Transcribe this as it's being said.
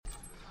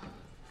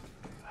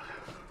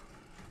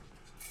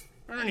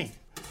Ernie,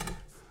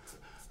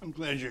 I'm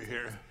glad you're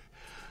here.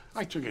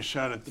 I took a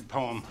shot at the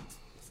poem.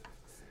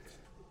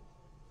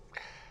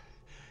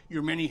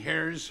 Your many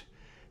hairs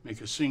make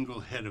a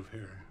single head of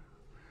hair,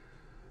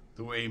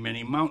 the way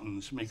many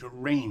mountains make a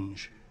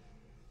range.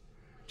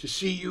 To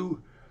see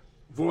you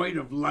void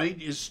of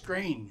light is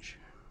strange,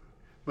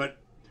 but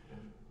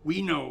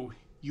we know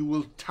you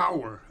will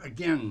tower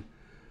again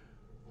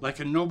like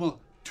a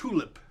noble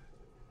tulip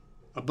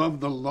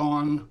above the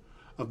lawn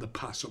of the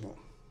possible.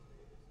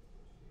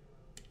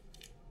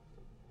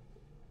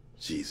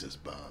 Jesus,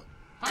 Bob.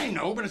 I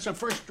know, but it's a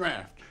first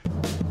draft.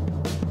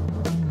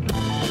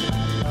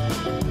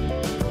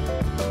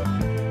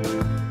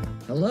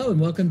 Hello and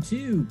welcome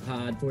to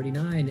Pod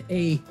 49,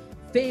 a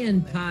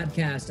fan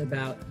podcast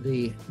about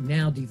the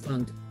now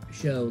defunct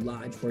show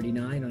Lodge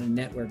 49 on a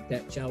network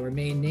that shall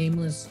remain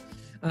nameless.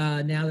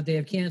 Now that they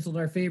have canceled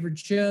our favorite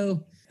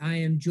show, I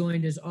am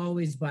joined as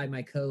always by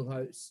my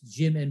co-hosts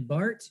Jim and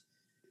Bart.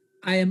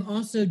 I am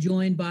also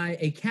joined by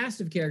a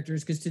cast of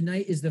characters because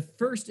tonight is the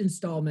first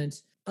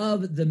installment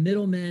of the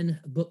Middlemen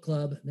Book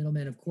Club.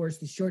 Middlemen, of course,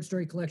 the short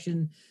story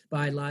collection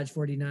by Lodge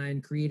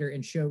 49 creator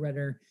and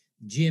showrunner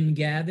Jim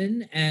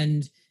Gavin.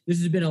 And this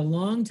has been a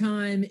long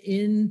time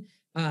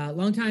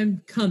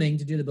coming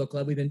to do the book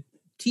club. We've been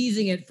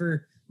teasing it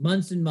for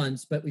months and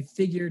months, but we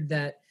figured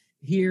that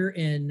here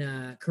in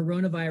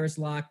coronavirus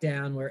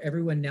lockdown, where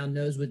everyone now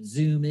knows what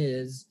Zoom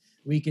is,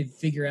 we could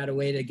figure out a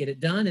way to get it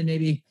done and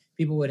maybe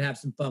people would have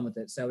some fun with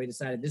it. So we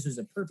decided this was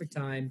a perfect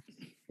time.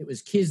 It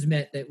was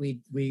kismet that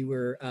we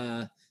were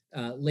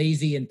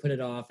lazy and put it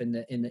off in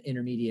the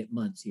intermediate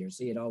months here.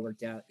 See, it all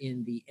worked out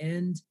in the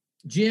end.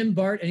 Jim,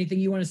 Bart, anything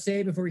you want to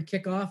say before we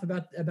kick off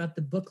about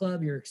the book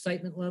club, your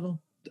excitement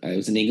level? I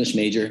was an English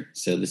major,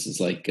 so this is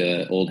like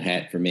old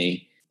hat for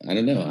me. I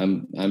don't know.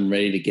 I'm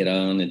ready to get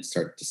on and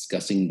start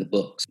discussing the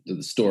books,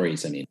 the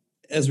stories, I mean.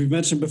 As we've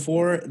mentioned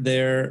before,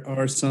 there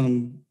are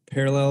some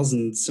parallels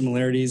and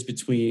similarities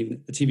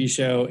between the TV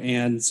show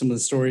and some of the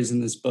stories in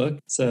this book.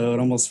 So it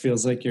almost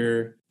feels like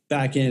you're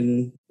back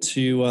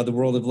into the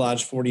world of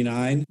Lodge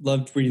 49.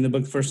 Loved reading the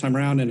book the first time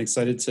around and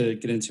excited to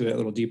get into it a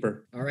little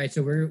deeper. All right,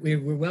 so we're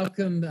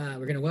welcome.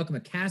 We're going to welcome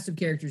a cast of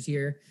characters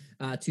here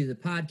to the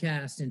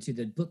podcast and to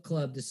the book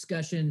club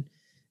discussion.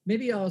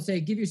 Maybe I'll say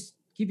give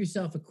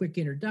yourself a quick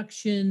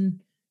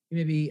introduction.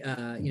 Maybe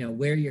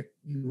where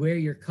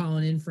you're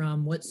calling in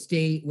from, what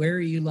state, where are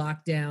you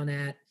locked down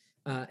at,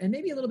 and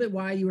maybe a little bit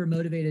why you were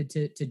motivated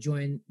to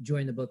join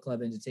the book club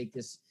and to take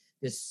this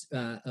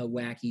a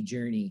wacky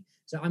journey.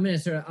 So I'm going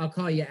to I'll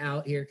call you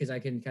out here because I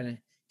can kind of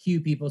cue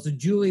people. So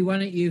Julie, why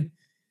don't you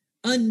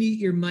unmute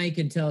your mic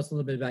and tell us a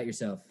little bit about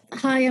yourself?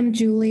 Hi, I'm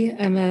Julie.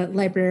 I'm a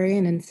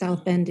librarian in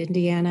South Bend,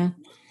 Indiana.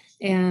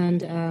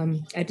 And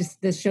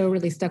this show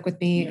really stuck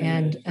with me.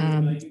 And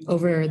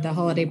over the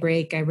holiday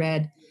break, I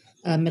read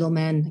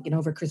Middlemen,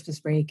 over Christmas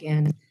break.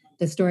 And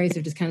the stories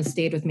have just kind of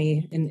stayed with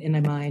me in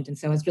my mind. And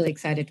so I was really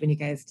excited when you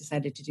guys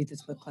decided to do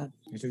this book club.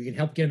 So we can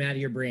help get them out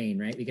of your brain,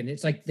 right?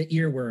 It's like the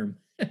earworm.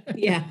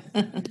 Yeah.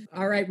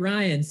 All right,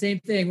 Ryan,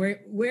 same thing.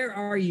 Where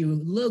are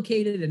you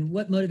located and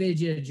what motivated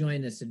you to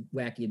join this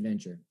wacky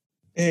adventure?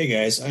 Hey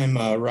guys, I'm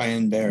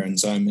Ryan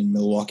Behrens. I'm in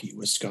Milwaukee,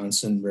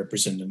 Wisconsin,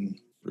 representing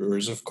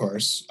Brewers, of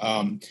course.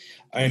 I'm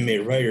a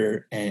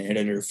writer and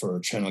editor for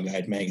Channel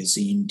Guide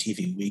Magazine,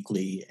 TV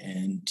Weekly,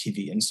 and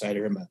TV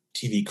Insider. I'm a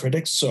TV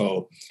critic,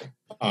 so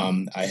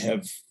I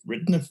have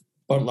written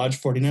about Lodge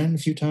 49 a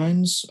few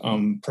times.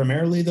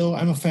 Primarily, though,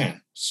 I'm a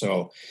fan.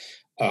 So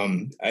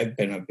I've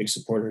been a big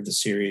supporter of the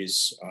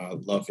series.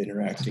 Love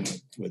interacting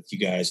with you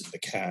guys and the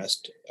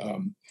cast.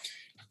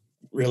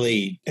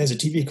 Really, as a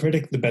TV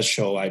critic, the best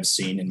show I've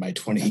seen in my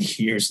 20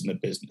 years in the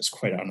business,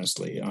 quite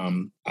honestly.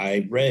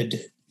 I read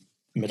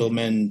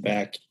Middlemen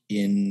back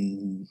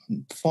in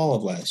fall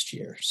of last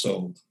year.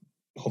 So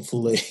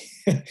hopefully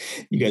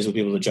you guys will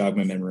be able to jog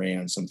my memory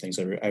on some things.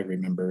 I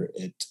remember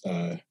it.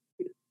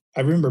 I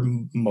remember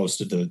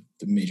most of the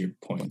major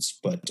points,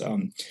 but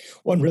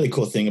one really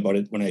cool thing about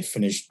it, when I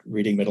finished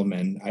reading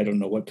Middlemen, I don't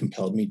know what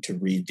compelled me to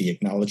read the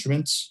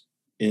acknowledgments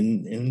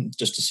in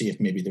just to see if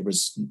maybe there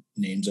was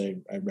names I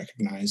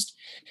recognized.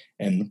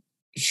 And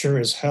sure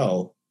as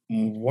hell,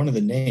 one of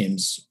the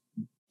names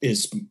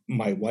is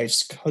my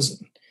wife's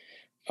cousin.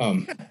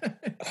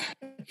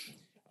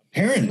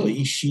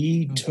 Apparently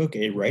she took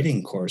a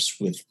writing course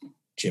with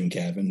Jim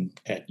Gavin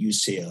at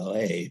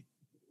UCLA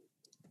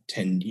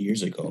 10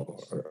 years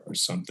ago or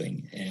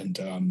something,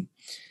 and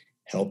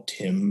helped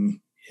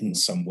him in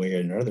some way or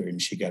another,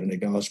 and she got an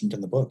acknowledgement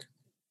in the book.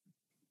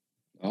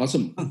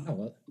 Awesome. Oh,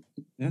 well,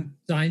 yeah.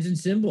 Signs and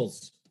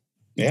symbols.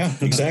 Yeah,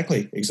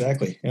 exactly.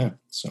 Yeah.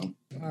 So.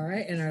 All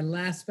right. And our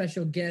last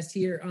special guest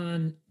here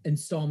on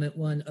installment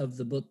 1 of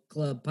the Book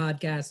Club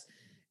podcast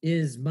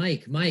is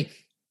Mike.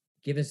 Mike,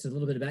 give us a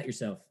little bit about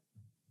yourself.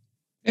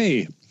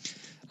 Hey,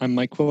 I'm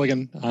Mike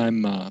Quilligan.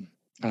 I'm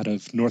out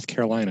of North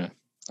Carolina.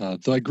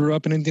 Though I grew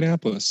up in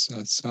Indianapolis,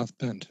 South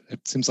Bend.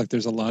 It seems like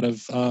there's a lot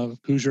of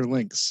Hoosier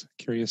links.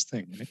 Curious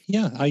thing. Right?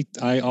 Yeah,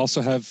 I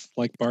also have,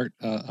 like Bart,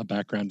 a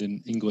background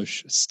in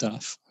English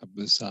stuff. I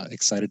was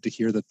excited to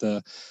hear that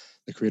the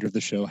the creator of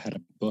the show, had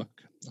a book.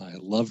 I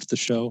loved the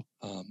show.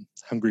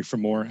 Hungry for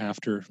more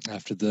after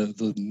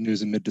the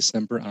news in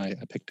mid-December, I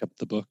picked up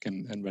the book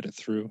and read it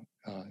through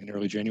in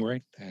early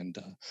January, and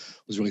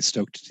was really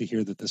stoked to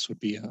hear that this would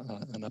be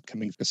an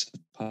upcoming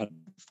Pod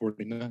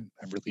 49.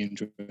 I really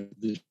enjoyed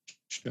the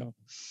show.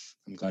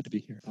 I'm glad to be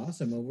here.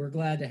 Awesome. Well, we're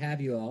glad to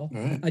have you all.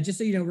 All right. Just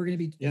so you know, we're going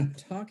to be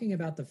talking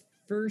about the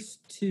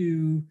first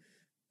two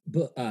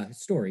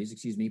stories,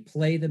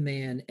 Play the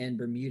Man and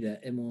Bermuda,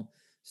 and we'll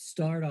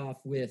start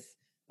off with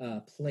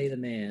Play the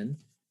Man.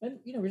 And,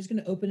 we're just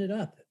going to open it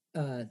up.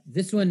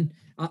 This one,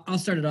 I'll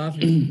start it off,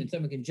 and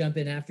someone can jump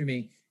in after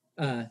me.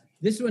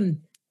 This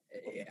one,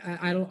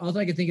 all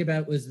I could think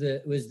about was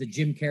the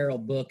Jim Carroll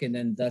book and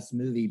then thus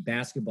movie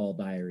Basketball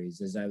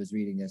Diaries. As I was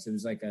reading this, it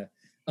was like a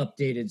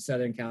updated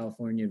Southern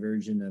California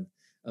version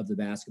of the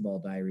Basketball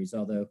Diaries.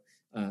 Although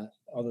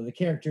the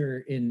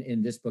character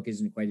in this book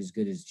isn't quite as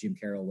good as Jim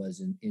Carroll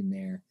was in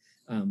there,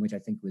 which I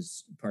think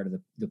was part of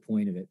the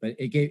point of it. But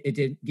it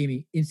gave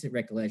me instant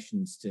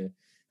recollections to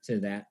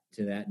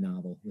that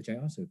novel, which I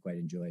also quite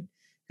enjoyed.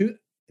 Who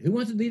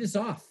wants to lead us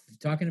off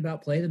talking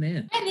about Play the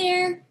Man? Hi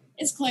there,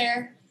 it's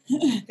Claire.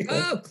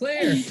 Oh,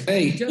 Claire!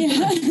 Hey,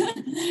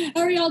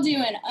 How are y'all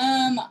doing?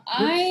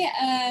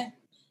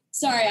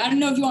 Sorry, I don't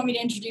know if you want me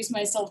to introduce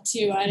myself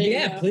too. I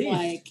didn't know.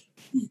 Please.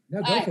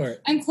 No, go for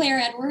it. I'm Claire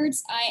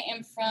Edwards. I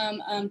am from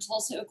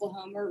Tulsa,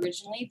 Oklahoma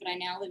originally, but I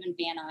now live in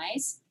Van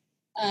Nuys.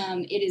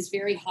 It is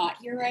very hot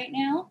here right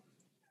now.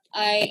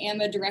 I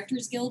am a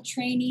Directors Guild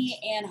trainee,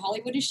 and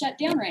Hollywood is shut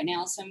down right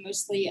now, so I'm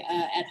mostly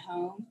at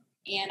home.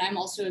 And I'm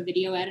also a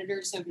video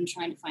editor, so I've been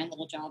trying to find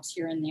little jobs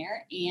here and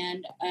there.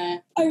 And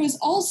I was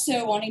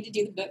also wanting to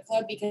do the book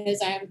club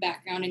because I have a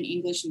background in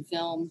English and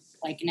film,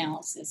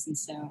 analysis, and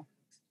so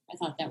I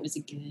thought that was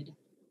a good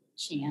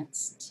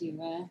chance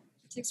to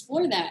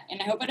explore that.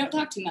 And I hope I don't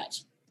talk too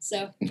much.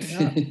 So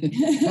talking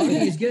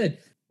is good.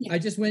 Yeah. I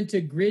just went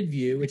to Grid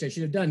View, which I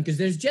should have done, because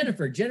there's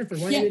Jennifer. Jennifer,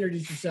 why don't you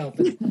introduce yourself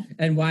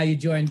and why you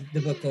joined the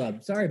book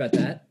club? Sorry about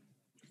that.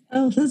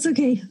 Oh, that's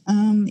okay.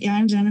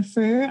 I'm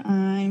Jennifer.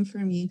 I'm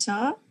from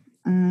Utah,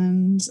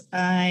 and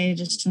I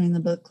just joined the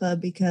book club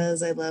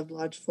because I loved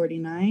Lodge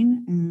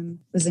 49 and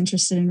was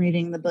interested in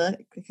reading the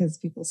book because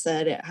people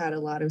said it had a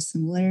lot of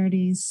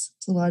similarities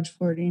to Lodge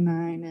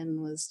 49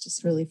 and was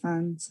just really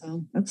fun.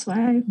 So that's why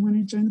I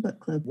wanted to join the book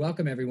club.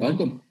 Welcome, everyone.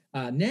 Welcome.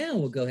 Now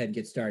we'll go ahead and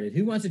get started.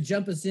 Who wants to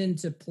jump us in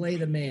to Play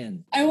the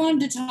Man? I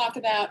wanted to talk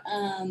about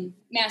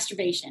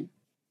masturbation.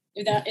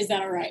 Is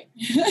that all right?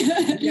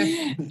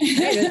 Yeah.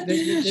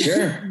 Hey,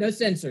 sure. No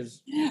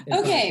censors.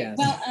 Okay.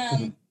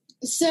 Well,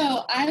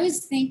 so I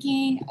was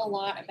thinking a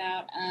lot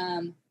about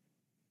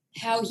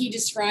how he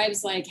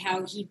describes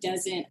how he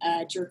doesn't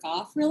jerk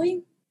off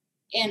really,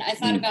 and I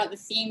thought about the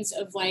themes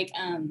of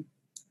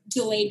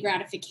delayed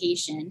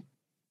gratification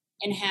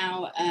and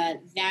how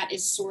that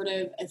is sort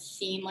of a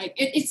theme.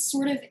 It's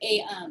sort of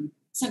a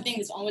something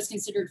that's almost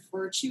considered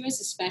virtuous,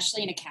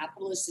 especially in a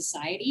capitalist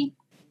society,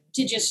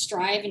 to just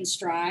strive and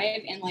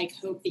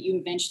hope that you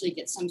eventually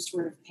get some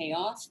sort of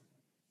payoff,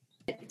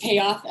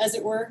 as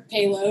it were,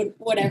 payload,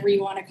 whatever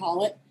you want to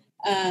call it.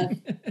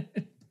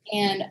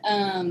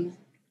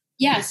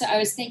 So I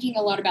was thinking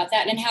a lot about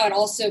that and how it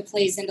also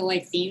plays into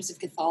themes of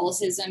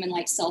Catholicism and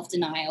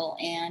self-denial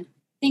and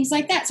things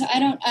like that. So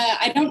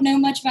I don't know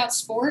much about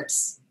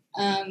sports,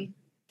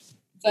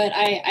 but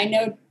I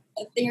know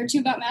a thing or two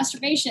about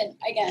masturbation,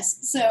 I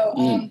guess.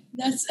 So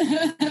that's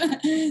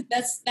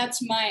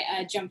my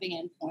jumping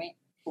in point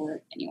for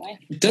it anyway.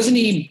 Doesn't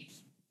he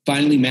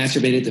finally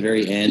masturbate at the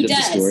very end of the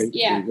story?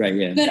 Yeah. Right,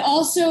 yeah. But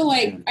also,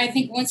 I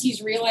think once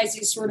he's realized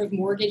he's sort of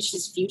mortgaged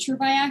his future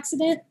by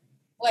accident,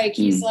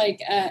 he's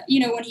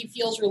when he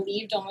feels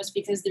relieved almost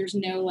because there's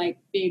no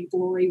big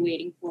glory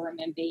waiting for him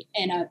in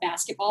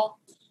basketball.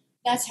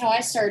 That's how I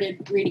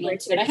started reading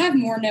into it. I have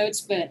more notes,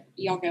 but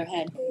y'all go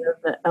ahead.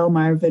 The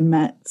Elmarvin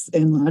Mets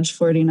in Lodge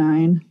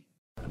 49.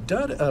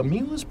 Dud,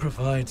 Muse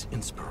provides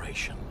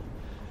inspiration.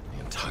 The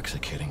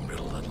intoxicating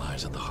riddle that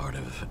lies at the heart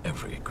of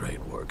every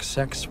great work.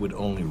 Sex would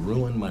only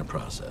ruin my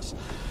process.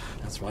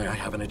 That's why I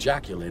haven't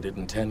ejaculated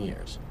in 10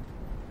 years.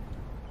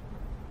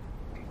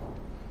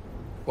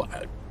 Well,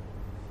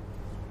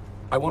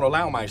 I won't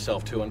allow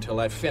myself to until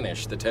I've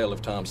finished The Tale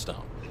of Tom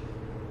Stone.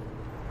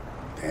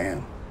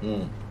 Damn.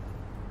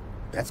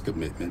 That's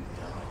commitment.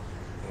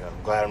 Yeah,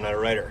 I'm glad I'm not a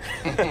writer.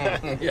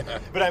 Yeah.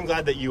 But I'm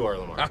glad that you are,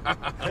 Lamar.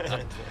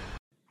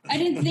 I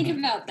didn't think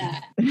about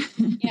that.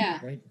 Yeah.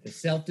 Right. The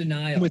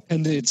self-denial.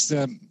 And it's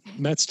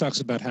Metz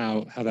talks about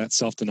how that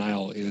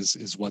self-denial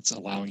is what's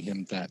allowing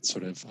him that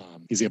sort of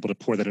he's able to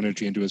pour that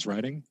energy into his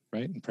writing,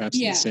 right? And perhaps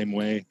in the same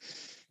way,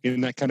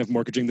 in that kind of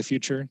mortgaging the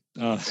future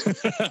of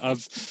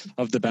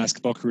the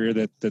basketball career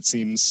that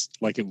seems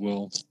like it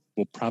will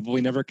probably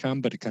never come,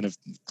 but it kind of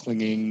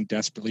clinging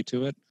desperately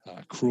to it.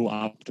 Cruel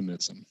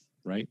optimism,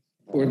 right?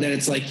 Or that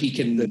it's he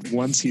can, that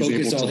once he's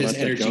able to let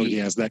that go, he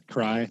has that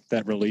cry,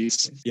 that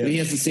release. Yeah. He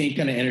has the same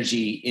kind of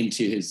energy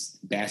into his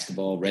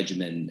basketball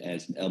regimen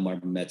as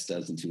Elmarvin Metz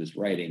does into his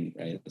writing,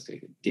 right? It's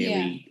like a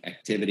daily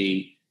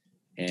activity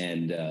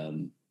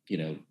and,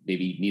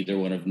 maybe neither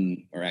one of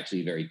them are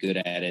actually very good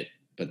at it,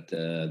 but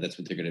that's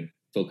what they're going to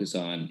focus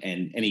on.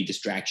 And any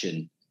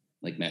distraction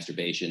like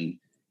masturbation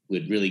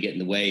would really get in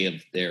the way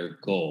of their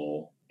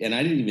goal. And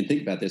I didn't even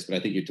think about this, but I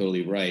think you're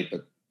totally right.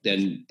 But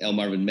then L.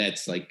 Marvin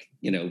Metz,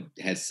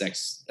 has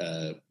sex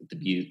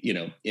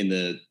in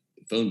the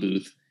phone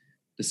booth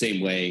the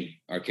same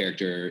way our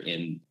character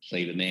in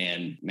Play the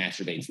Man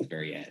masturbates at the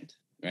very end,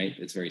 right?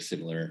 It's very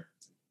similar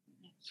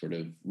sort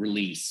of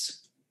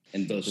release.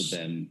 And both of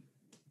them,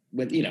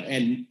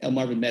 and L.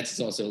 Marvin Metz is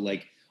also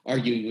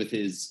arguing with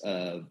his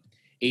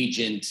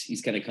agent.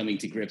 He's kind of coming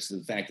to grips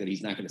with the fact that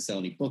he's not going to sell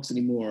any books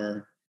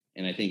anymore.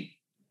 And I think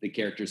the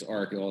character's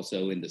arc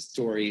also in the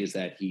story is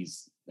that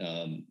he's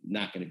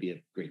not going to be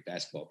a great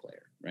basketball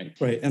player, right?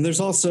 Right. And there's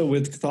also,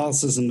 with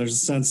Catholicism, there's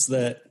a sense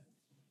that,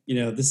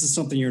 this is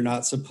something you're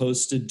not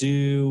supposed to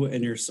do,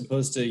 and you're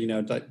supposed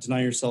to,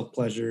 deny yourself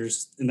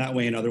pleasures in that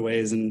way and other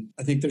ways. And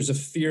I think there's a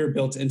fear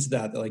built into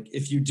that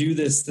if you do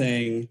this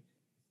thing,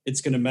 it's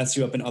going to mess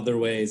you up in other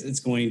ways. It's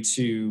going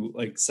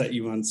to set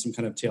you on some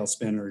kind of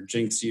tailspin or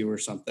jinx you or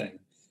something.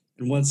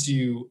 And once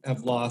you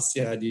have lost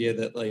the idea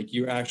that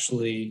you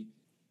actually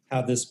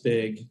have this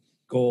big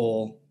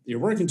goal you're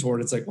working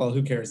toward, it's well,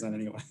 who cares then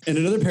anyway? And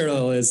another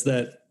parallel is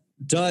that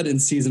Dud in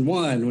season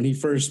 1, when he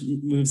first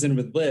moves in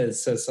with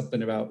Liz, says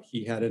something about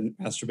he hadn't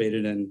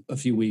masturbated in a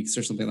few weeks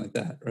or something like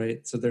that,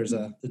 right? So there's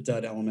the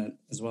Dud element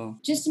as well.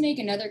 Just to make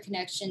another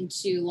connection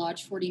to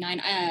Lodge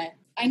 49,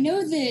 I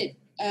know that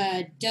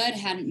Dud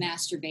hadn't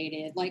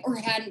masturbated, or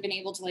hadn't been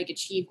able to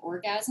achieve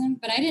orgasm,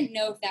 but I didn't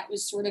know if that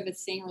was sort of a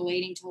thing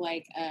relating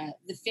to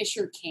the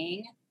Fisher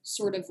King,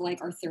 sort of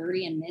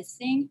Arthurian myth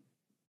thing.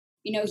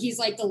 He's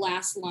the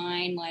last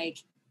line,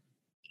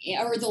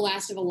 or the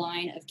last of a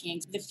line of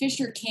kings. The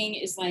Fisher King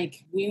is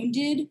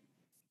wounded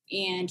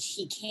and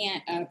he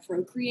can't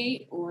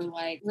procreate or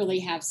really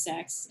have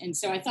sex. And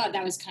so I thought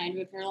that was kind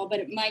of a parallel, but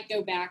it might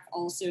go back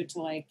also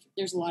to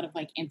there's a lot of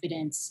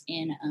impotence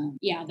in,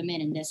 the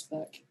men in this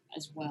book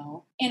as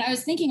well. And I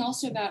was thinking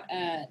also about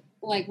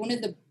one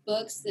of the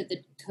books that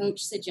the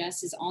coach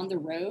suggests is On the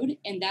Road.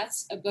 And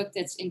that's a book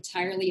that's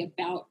entirely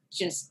about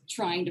just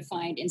trying to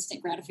find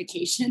instant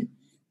gratification.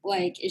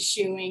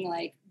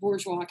 Eschewing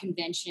bourgeois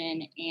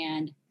convention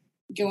and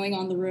going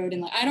on the road.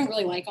 And I don't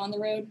really like On the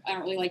Road. I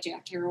don't really like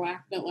Jack Kerouac,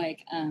 but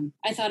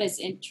I thought it's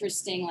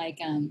interesting,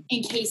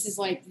 in cases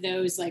like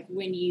those,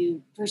 when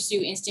you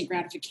pursue instant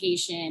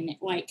gratification,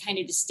 kind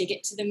of to stick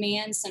it to the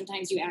man,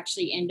 sometimes you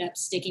actually end up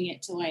sticking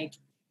it to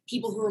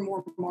people who are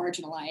more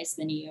marginalized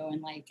than you,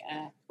 and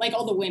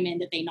all the women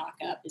that they knock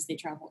up as they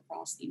travel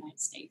across the United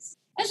States.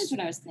 That's just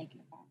what I was thinking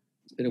about.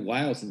 It's been a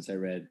while since I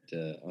read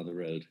On the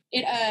Road.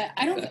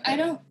 I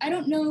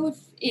don't know if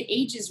it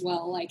ages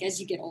well,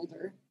 as you get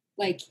older.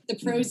 The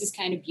prose is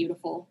kind of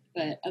beautiful,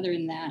 but other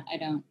than that, I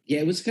don't. Yeah,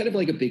 it was kind of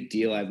a big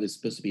deal. I was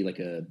supposed to be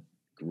a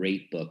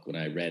great book when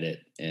I read it.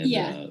 And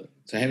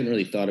so I haven't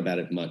really thought about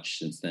it much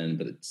since then,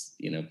 but it's,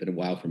 been a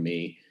while for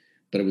me.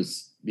 But it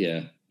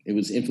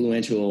was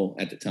influential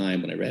at the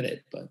time when I read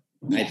it, but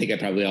I think I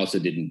probably also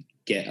didn't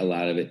get a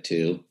lot of it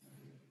too,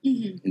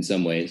 in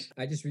some ways.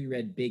 I just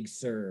reread Big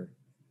Sur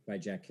by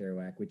Jack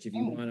Kerouac, which if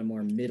you want a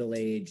more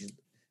middle-aged,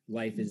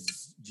 life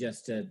is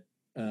just a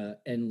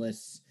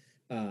endless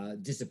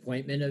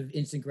disappointment of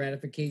instant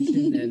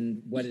gratification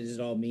and what does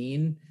it all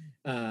mean,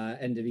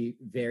 and to be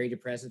very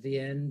depressed at the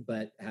end,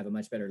 but have a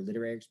much better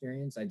literary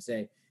experience. I'd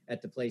say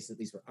at the place, at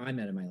least where I'm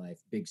at in my life,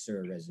 Big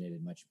Sur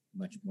resonated much,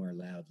 much more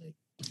loudly.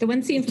 The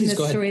one scene from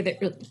this story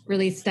that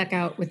really stuck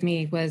out with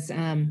me was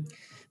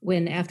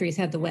when after he's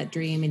had the wet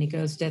dream and he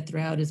goes to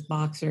throw out his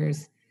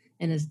boxers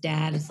and his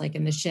dad is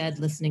in the shed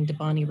listening to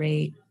Bonnie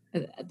Raitt.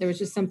 There was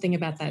just something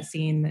about that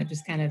scene that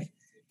just kind of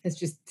has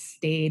just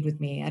stayed with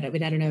me. I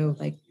don't know,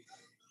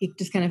 he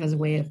just kind of has a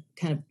way of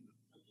kind of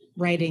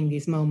writing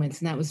these moments,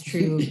 and that was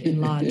true in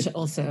Lodge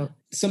also.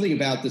 Something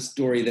about the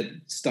story that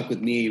stuck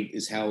with me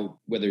is how,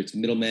 whether it's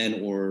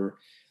Middlemen or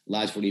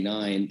Lodge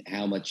 49,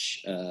 how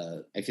much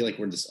I feel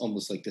we're just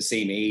almost the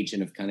same age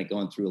and have kind of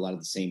gone through a lot of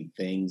the same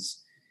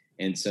things.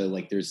 And so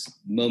there's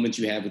moments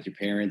you have with your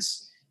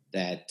parents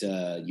that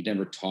you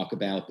never talk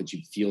about, but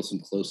you feel some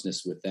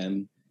closeness with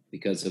them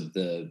because of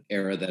the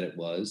era that it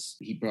was.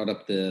 He brought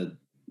up the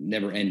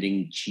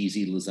never-ending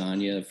cheesy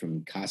lasagna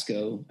from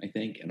Costco, I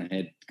think, and I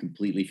had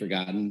completely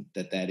forgotten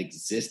that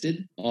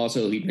existed.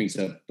 Also, he brings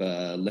up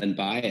Len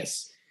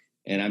Bias,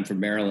 and I'm from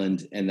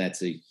Maryland, and that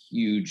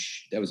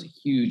was a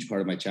huge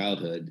part of my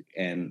childhood,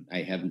 and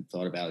I haven't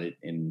thought about it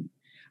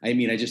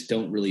I just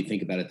don't really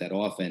think about it that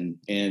often,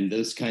 and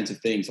those kinds of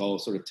things all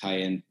sort of tie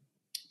in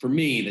for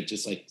me, that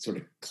just sort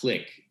of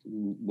click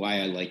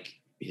why I like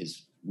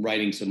his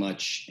writing so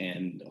much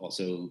and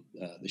also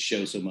the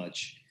show so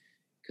much,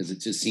 because it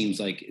just seems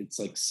it's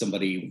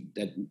somebody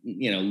that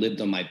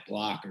lived on my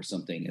block or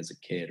something as a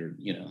kid, or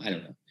I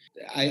don't know.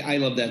 I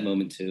love that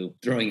moment too,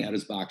 throwing out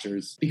his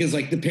boxers, because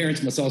like the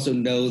parents must also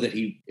know that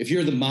if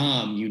you're the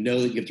mom, you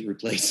know that you have to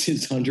replace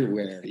his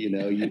underwear.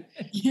 I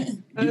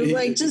was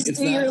like, just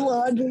do your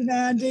laundry,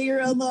 man. Do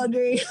your own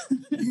laundry.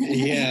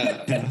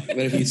 Yeah, but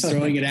if he's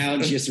throwing it out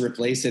and she has to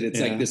replace it, it's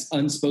like this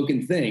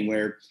unspoken thing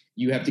where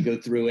you have to go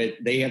through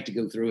it. They have to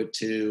go through it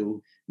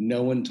too.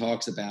 No one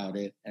talks about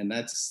it, and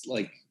that's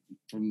like,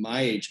 from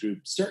my age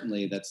group,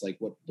 certainly that's like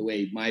the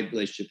way my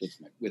relationship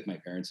with my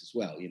parents as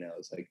well.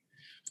 It's like.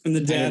 And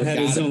the dad had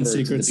his own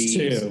secrets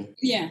too.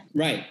 Yeah.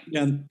 Right.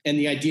 Yeah. And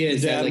the idea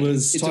is that like,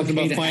 was it's talking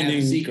okay about to finding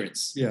have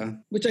secrets. Yeah.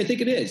 Which I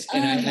think it is.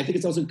 And I think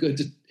it's also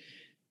good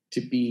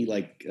to be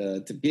like,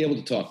 to be able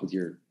to talk with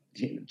your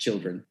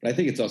children. But I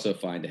think it's also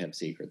fine to have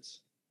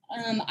secrets.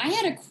 I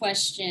had a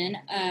question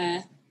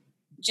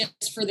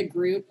just for the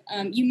group.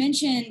 You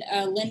mentioned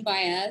Len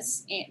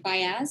Bias? Yeah.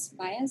 Bias.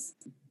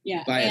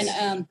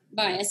 And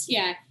Bias,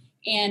 yeah.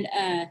 And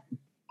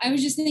I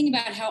was just thinking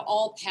about how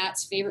all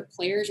Pat's favorite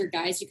players are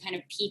guys who kind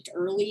of peaked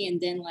early and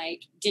then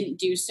like didn't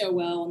do so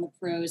well in the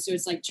pros. So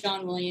it's like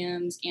John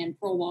Williams and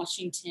Pearl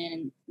Washington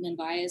and Len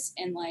Bias.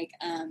 And like,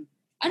 I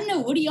don't know,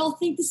 what do y'all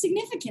think the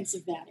significance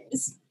of that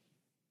is?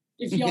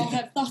 If y'all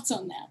have thoughts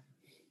on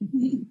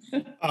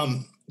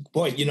that.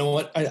 Boy, you know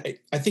what?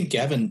 I think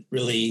Gavin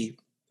really,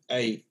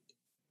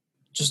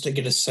 just to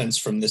get a sense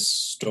from this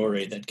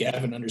story that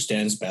Gavin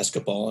understands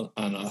basketball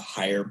on a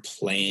higher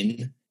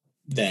plane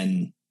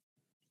than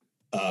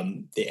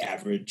the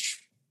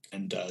average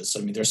and does. I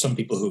mean, there are some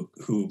people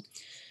who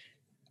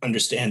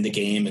understand the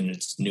game and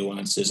its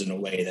nuances in a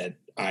way that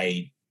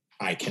I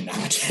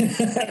cannot.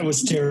 I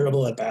was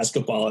terrible at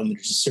basketball, and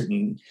there's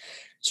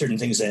certain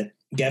things that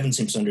Gavin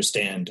seems to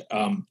understand.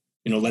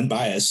 Len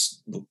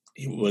Bias,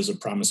 he was a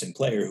promising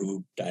player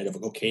who died of a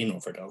cocaine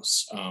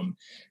overdose.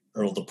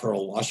 Earl the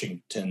Pearl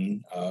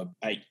Washington,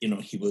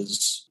 he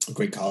was a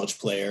great college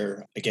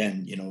player.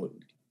 Again,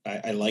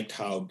 I liked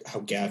how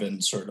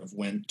Gavin sort of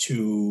went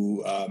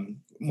to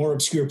more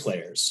obscure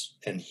players,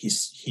 and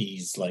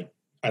he's like,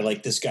 I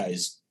like this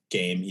guy's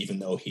game, even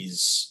though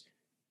he's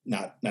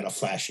not a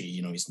flashy,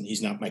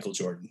 he's not Michael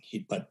Jordan,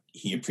 but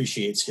he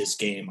appreciates his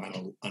game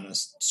on a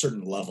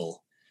certain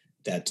level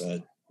that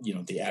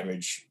the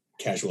average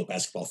casual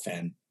basketball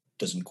fan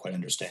doesn't quite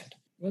understand.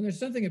 Well, there's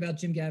something about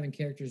Jim Gavin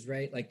characters,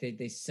 right? Like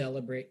they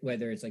celebrate,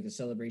 whether it's like the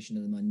celebration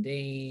of the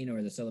mundane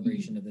or the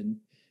celebration of the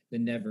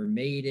never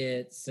made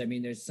it. I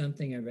mean, there's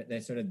something about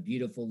that sort of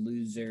beautiful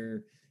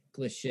loser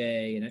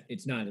cliche, and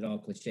it's not at all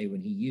cliche when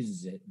he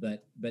uses it,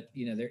 but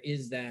there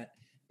is that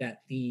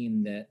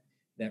theme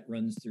that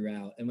runs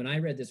throughout. And when I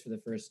read this for the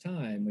first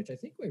time, which I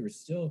think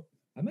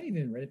I might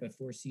even read it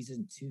before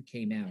season 2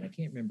 came out. I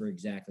can't remember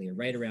exactly, or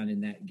right around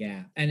in that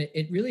gap. And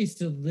it really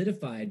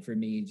solidified for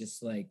me,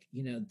 just like,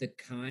 the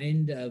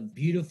kind of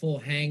beautiful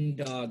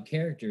hangdog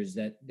characters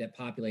that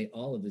populate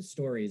all of his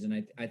stories.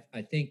 And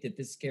I think that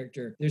this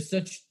character, there's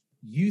such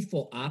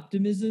youthful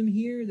optimism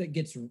here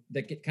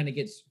that kind of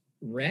gets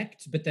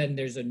wrecked, but then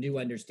there's a new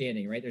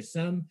understanding, right? There's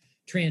some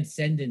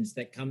transcendence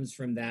that comes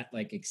from that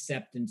like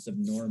acceptance of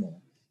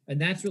normal. And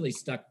that's really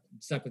stuck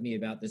with me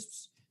about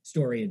this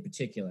story in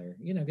particular,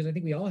 because I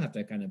think we all have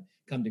to kind of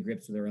come to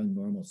grips with our own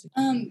normalcy.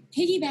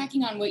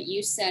 Piggybacking on what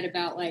you said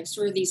about like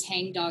sort of these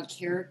hangdog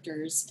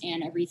characters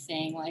and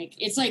everything, like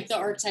it's like the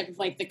archetype of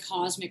like the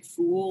cosmic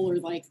fool or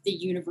like the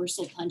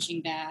universal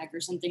punching bag or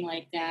something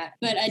like that.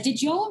 But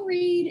did y'all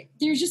read,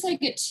 there's just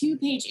like a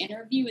 2-page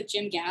interview with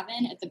Jim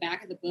Gavin at the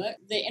back of the book.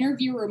 The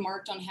interviewer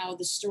remarked on how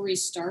the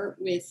stories start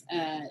with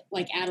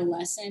like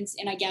adolescence.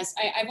 And I guess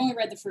I've only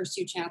read the first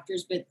 2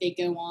 chapters, but they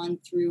go on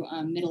through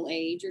middle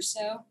age or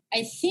so.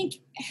 I think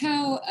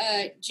how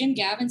Jim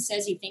Gavin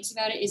says he thinks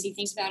about it is he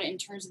thinks about it in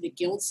terms of the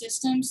guild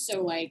system.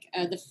 So like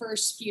the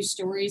first few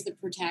stories, the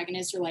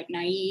protagonists are like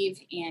naive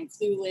and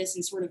clueless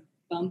and sort of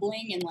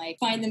bumbling and like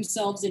find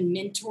themselves in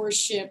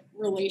mentorship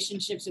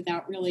relationships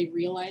without really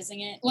realizing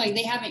it. Like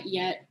they haven't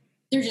yet,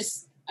 they're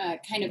just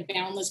kind of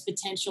boundless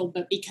potential,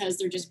 but because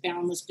they're just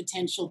boundless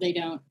potential, they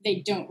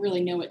don't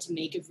really know what to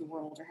make of the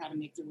world or how to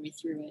make their way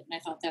through it. And I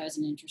thought that was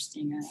an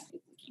interesting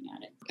looking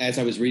at it. As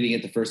I was reading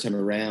it the first time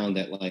around,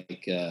 that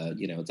like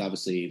it's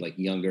obviously like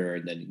younger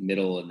and then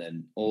middle and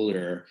then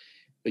older,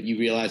 but you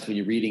realize when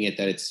you're reading it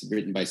that it's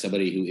written by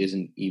somebody who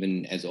isn't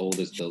even as old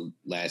as the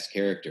last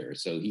character.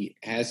 So he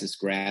has this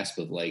grasp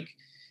of like,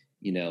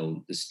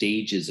 the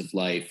stages of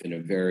life in a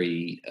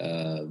very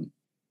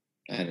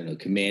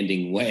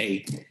commanding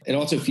way. It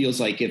also feels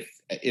like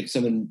if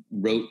someone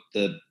wrote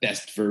the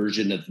best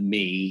version of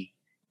me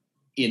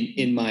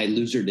in my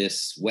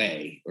loserness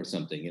way or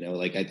something,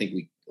 like I think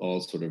we all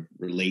sort of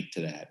relate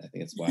to that. I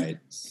think that's why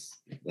it's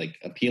like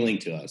appealing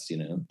to us,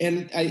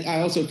 And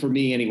I also, for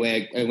me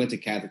anyway, I went to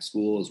Catholic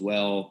school as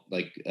well,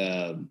 like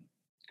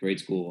grade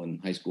school and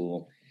high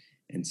school.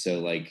 And so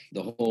like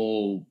the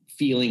whole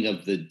feeling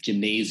of the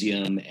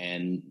gymnasium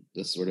and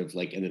the sort of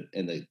like, and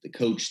the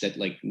coach that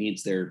like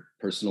needs their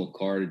personal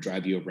car to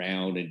drive you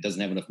around and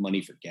doesn't have enough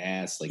money for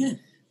gas, like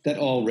that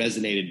all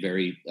resonated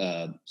very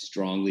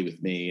strongly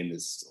with me in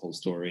this whole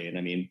story. And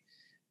I mean,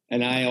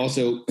 And I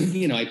also,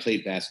 I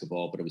played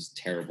basketball, but I was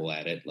terrible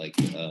at it.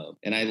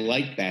 And I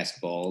liked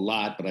basketball a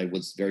lot, but I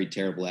was very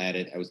terrible at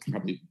it. I was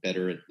probably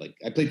better at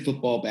I played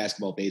football,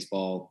 basketball,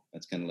 baseball.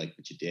 That's kind of like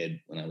what you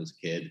did when I was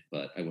a kid,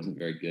 but I wasn't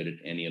very good at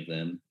any of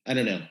them. I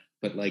don't know,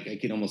 but I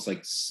could almost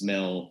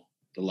smell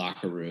the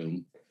locker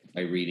room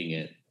by reading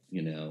it.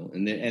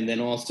 And then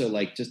also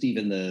just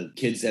even the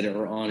kids that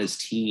are on his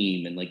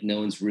team and no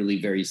one's really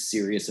very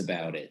serious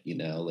about it,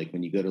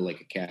 when you go to a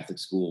Catholic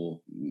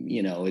school,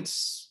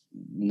 it's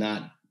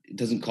not, it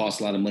doesn't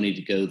cost a lot of money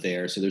to go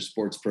there. So their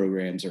sports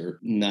programs are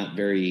not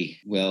very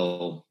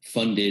well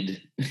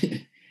funded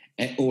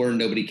or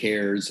nobody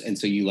cares. And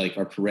so you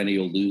are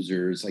perennial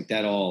losers.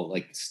 That all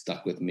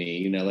stuck with me,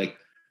 you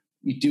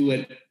do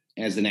it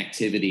as an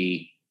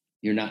activity.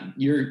 You're not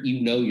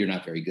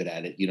very good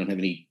at it. You don't have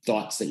any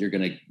thoughts that you're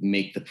going to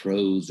make the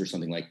pros or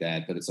something like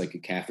that, but it's a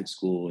Catholic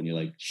school and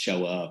you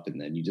show up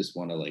and then you just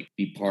want to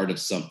be part of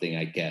something,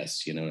 I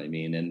guess, you know what I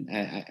mean? And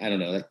I don't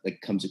know, that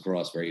comes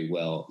across very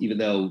well, even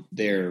though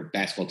their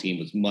basketball team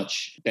was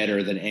much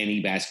better than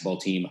any basketball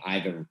team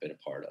I've ever been a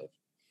part of.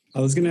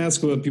 I was going to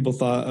ask what people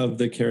thought of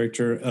the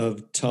character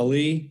of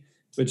Tully,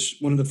 which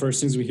one of the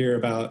first things we hear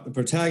about the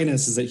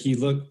protagonist is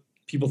that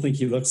people think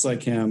he looks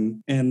like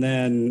him. And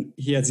then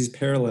he has these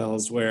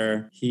parallels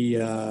where he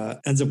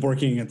ends up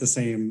working at the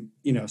same,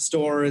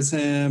 store as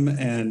him.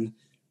 And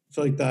I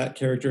feel like that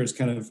character is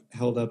kind of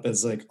held up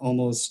as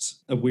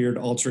almost a weird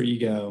alter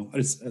ego. I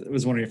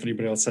was wondering if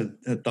anybody else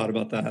had thought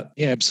about that.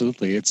 Yeah,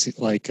 absolutely. It's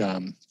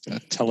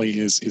Tully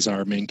is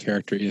our main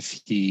character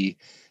if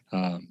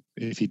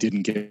he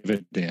didn't give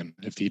a damn,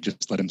 if he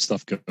just let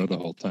himself go the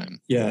whole time.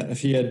 Yeah,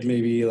 if he had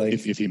maybe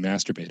if he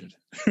masturbated,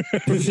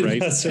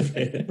 right?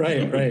 Masturbated.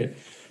 Right.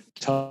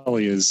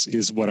 Tully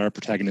is what our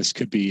protagonist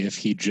could be if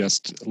he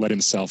just let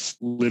himself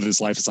live his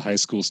life as a high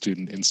school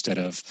student instead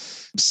of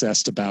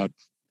obsessed about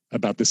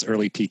this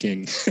early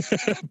peaking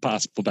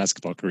possible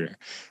basketball career,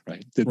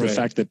 right? The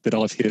fact that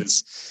all of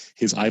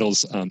his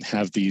idols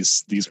have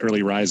these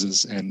early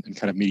rises and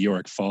kind of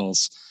meteoric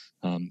falls.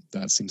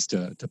 That seems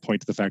to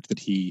point to the fact that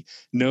he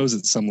knows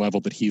at some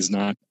level that he's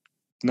not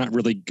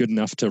really good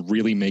enough to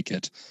really make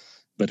it,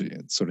 but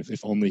it's sort of if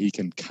only he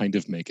can kind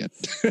of make it,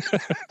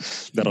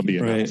 that'll be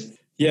enough. Right.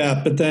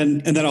 Yeah, but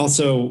then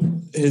also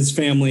his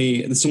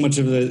family. So much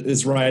of it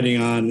is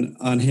riding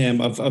on him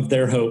of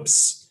their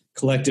hopes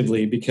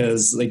collectively,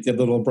 because the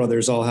little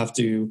brothers all have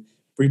to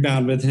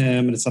rebound with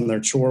him, and it's on their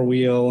chore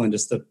wheel, and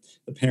just the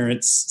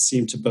parents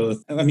seem to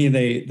both. I mean,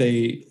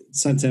 they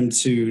sent him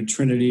to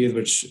Trinity,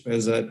 which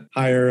is a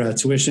higher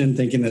tuition,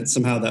 thinking that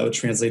somehow that would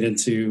translate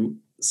into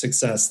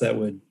success that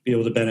would be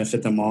able to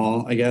benefit them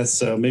all, I guess.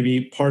 So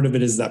maybe part of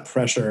it is that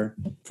pressure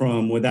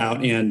from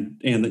without and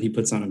that he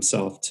puts on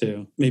himself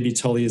too. Maybe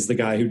Tully is the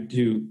guy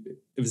who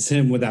it was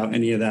him without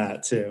any of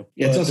that too.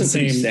 Yeah, it's also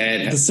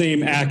sad. The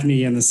same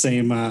acne and the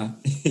same.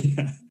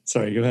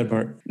 Sorry, go ahead,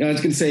 Bart. No, I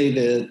was going to say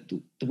the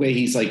way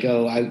he's I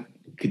can't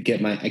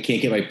get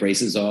my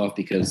braces off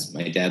because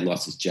my dad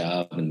lost his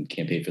job and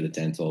can't pay for the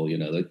dental.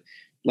 A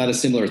lot of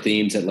similar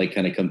themes that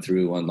kind of come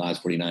through on Lodge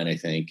 49, I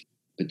think.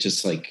 But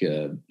just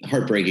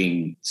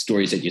heartbreaking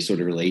stories that you sort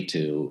of relate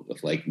to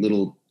of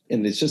little,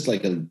 and it's just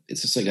and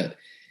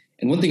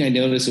one thing I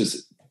noticed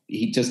was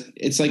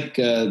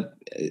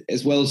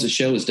as well as the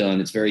show is done,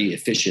 it's very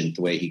efficient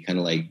the way he kind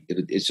of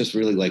it's just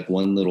really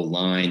one little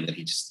line that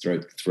he just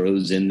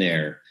throws in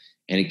there,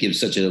 and it gives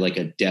such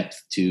a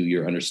depth to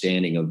your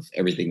understanding of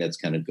everything that's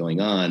kind of going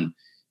on.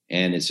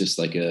 And it's just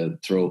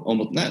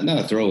almost not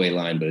a throwaway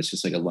line, but it's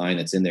just a line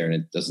that's in there, and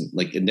it doesn't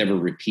it never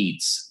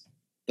repeats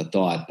the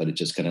thought, but it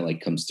just kind of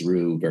comes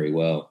through very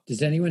well.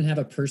 Does anyone have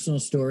a personal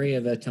story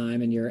of a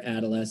time in your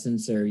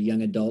adolescence or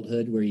young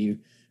adulthood where you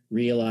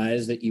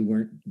realized that you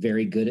weren't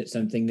very good at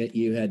something that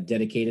you had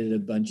dedicated a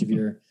bunch of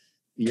your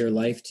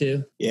life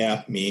to?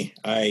 Yeah, me.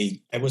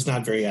 I was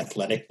not very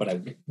athletic, but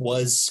I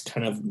was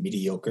kind of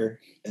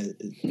mediocre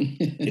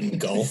in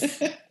golf.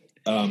 It's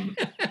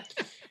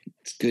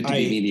good to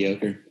be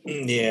mediocre.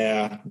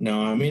 Yeah.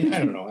 No, I mean, I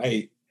don't know.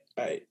 I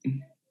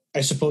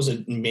suppose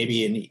that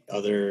maybe any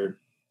other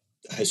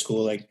high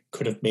school I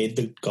could have made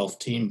the golf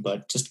team,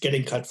 but just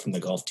getting cut from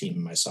the golf team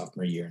in my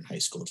sophomore year in high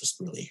school just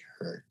really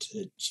hurt.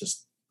 It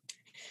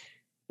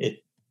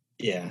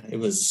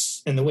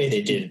was, and the way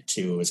they did it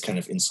too was kind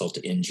of insult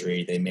to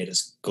injury. They made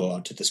us go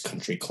out to this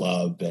country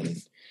club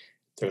and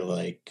they're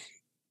like,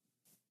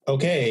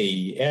 okay,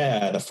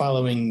 yeah, the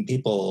following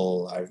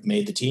people, I've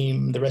made the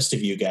team. The rest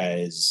of you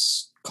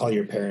guys, call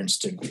your parents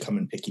to come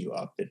and pick you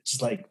up. It's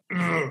yeah.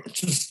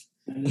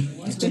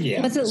 Was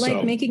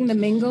it making the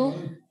mingle?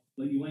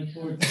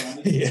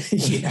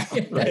 yeah,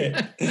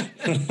 right.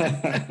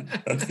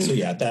 So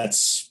yeah,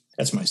 that's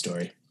my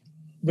story.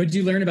 What did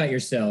you learn about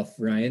yourself,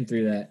 Ryan,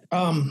 through that?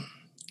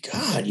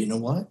 God, you know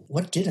what?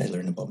 What did I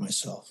learn about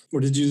myself? Or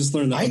did you just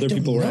learn that other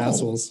people were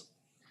assholes?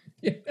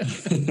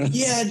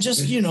 Yeah,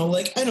 just I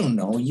don't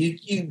know.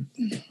 You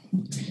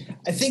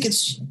I think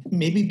it's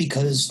maybe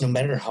because no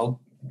matter how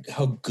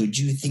good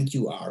you think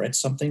you are at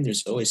something,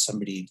 there's always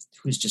somebody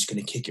who's just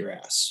going to kick your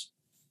ass.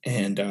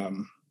 And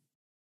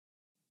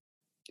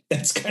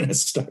that's kind of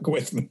stuck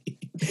with me.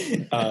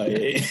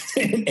 Good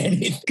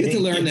to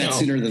learn that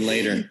sooner than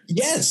later.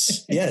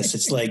 Yes.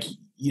 It's like,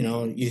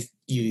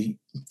 you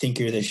think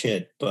you're the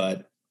shit,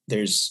 but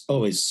there's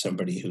always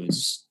somebody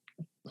who's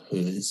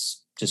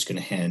just going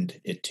to hand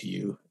it to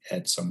you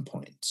at some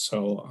point.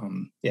 So,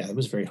 it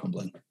was very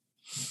humbling.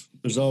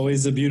 There's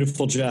always a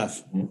beautiful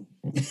Jeff.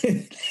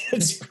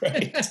 That's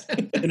right.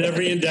 In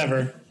every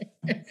endeavor.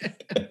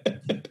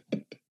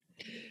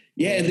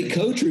 Yeah, and the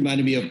coach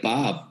reminded me of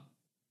Bob.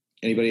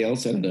 Anybody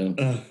else? I don't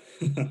know.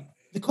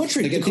 The coach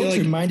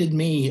reminded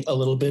me a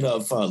little bit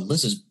of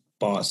Liz's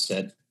boss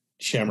at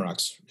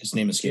Shamrocks. His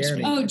name escapes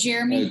me. Oh,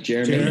 Jeremy.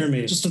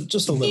 Jeremy. Just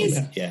a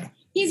little bit. Yeah.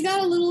 He's got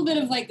a little bit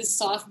of like the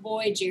soft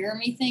boy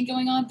Jeremy thing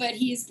going on, but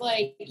he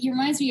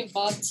reminds me of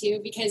Bob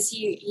too, because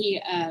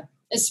he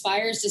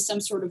aspires to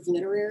some sort of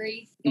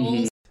literary goals.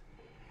 Mm-hmm.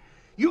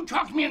 You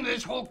talked me into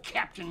this whole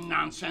captain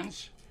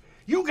nonsense.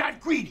 You got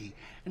greedy,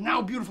 and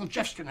now beautiful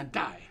Jeff's gonna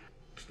die.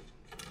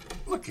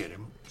 Look at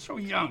him, so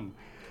young,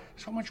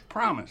 so much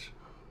promise.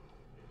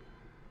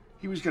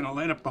 He was gonna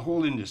light up the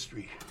whole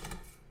industry.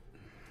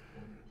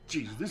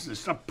 Jesus, this is the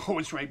stuff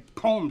poets write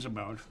poems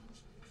about.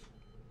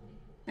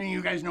 Any of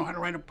you guys know how to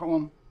write a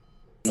poem?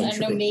 I don't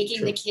know,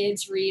 making the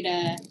kids read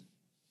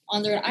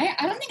on their. I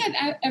don't think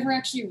I've ever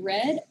actually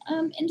read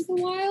Into the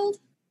Wild.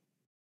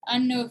 I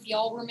don't know if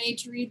y'all were made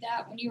to read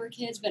that when you were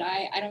kids, but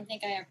I don't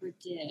think I ever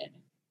did.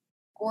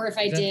 Or if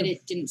I did,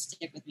 it didn't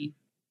stick with me.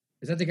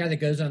 Is that the guy that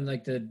goes on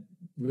like the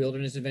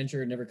wilderness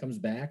adventure and never comes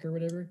back or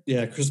whatever?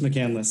 Yeah, Chris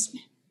McCandless.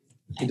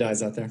 He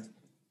dies out there.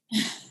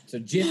 So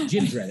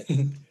Jim's read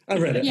it. I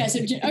read it. Yeah.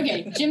 So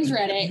Jim's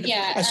read it.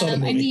 Yeah. I saw the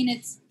movie. I mean,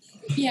 it's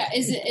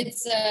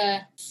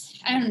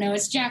I don't know.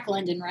 It's Jack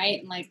London, right?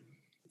 And like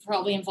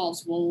probably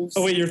involves wolves.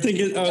 Oh wait, you're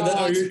thinking?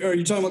 Are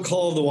you talking about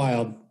Call of the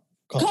Wild?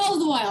 Call of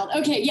the Wild.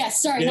 Okay.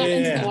 Yes. Sorry. Not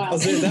Into the Wild. I'll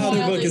say the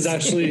other book is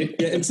actually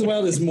Into the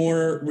Wild is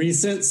more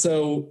recent.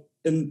 So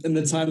in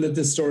the time that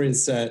this story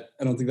is set,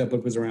 I don't think that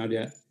book was around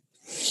yet.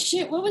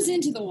 Shit, what was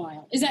Into the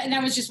Wild?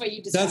 That was just what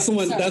you decided? That's the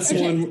one. Sorry. That's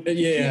the one.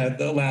 Yeah,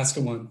 the Alaska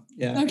one.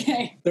 Yeah.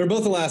 Okay. They're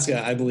both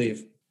Alaska, I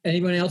believe.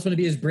 Anyone else want to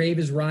be as brave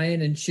as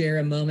Ryan and share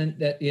a moment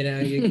that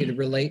you could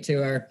relate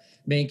to our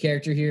main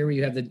character here, where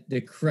you have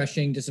the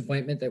crushing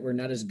disappointment that we're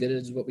not as good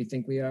as what we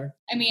think we are?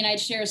 I mean, I'd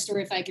share a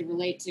story if I could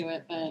relate to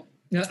it, but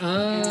no,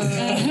 I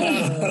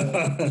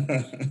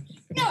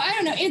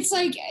don't know. It's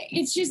like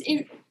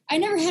I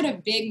never had a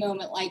big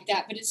moment like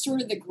that, but it's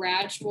sort of the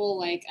gradual,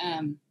 like,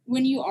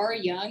 when you are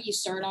young, you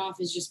start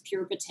off as just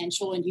pure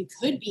potential and you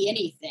could be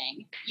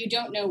anything. You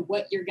don't know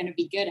what you're going to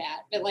be good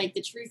at. But like,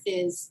 the truth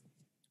is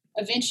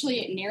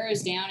eventually it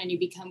narrows down and you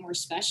become more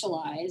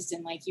specialized,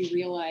 and like, you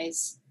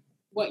realize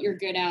what you're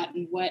good at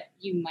and what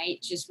you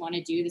might just want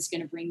to do that's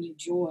going to bring you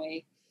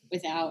joy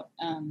without,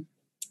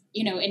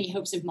 any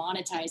hopes of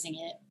monetizing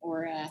it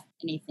or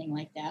anything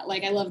like that.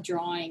 Like, I love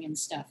drawing and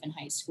stuff in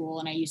high school,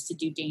 and I used to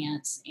do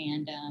dance.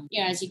 And,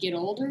 as you get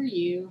older,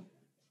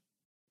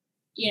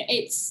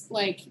 it's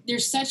like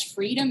there's such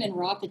freedom and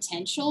raw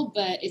potential,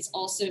 but it's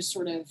also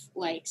sort of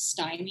like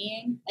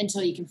stymieing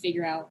until you can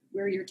figure out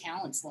where your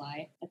talents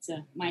lie. That's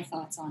my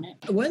thoughts on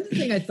it. One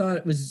thing I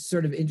thought was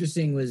sort of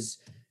interesting was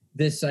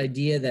this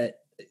idea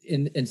that,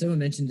 and someone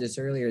mentioned this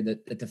earlier,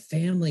 that the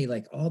family,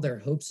 like all their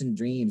hopes and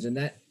dreams, and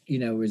that,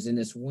 was in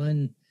this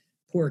one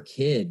poor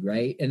kid,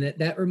 right? And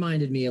that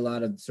reminded me a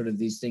lot of sort of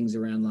these things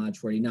around Lodge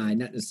 49,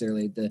 not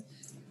necessarily the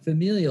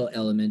familial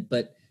element,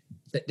 but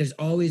there's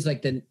always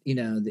like the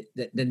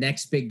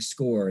next big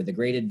score, the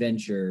great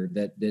adventure,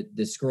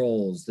 the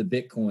scrolls, the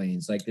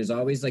Bitcoins. Like, there's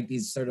always like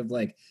these sort of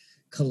like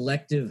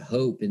collective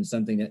hope in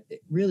something that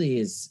really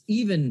is,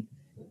 even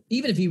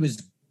if he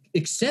was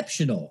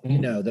exceptional,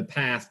 the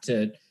path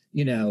to,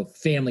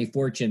 family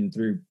fortune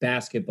through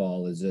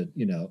basketball is a,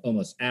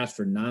 almost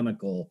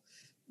astronomical,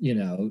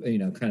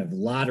 kind of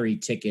lottery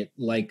ticket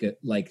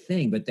like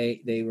thing. But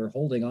they were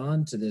holding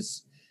on to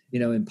this,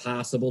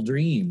 impossible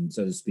dream,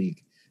 so to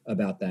speak,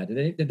 about that.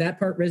 Did that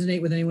part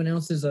resonate with anyone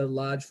else as a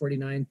Lodge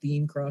 49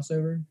 theme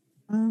crossover?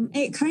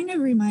 It kind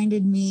of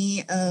reminded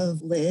me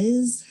of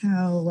Liz,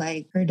 how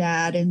like her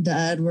dad and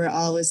Dud were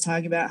always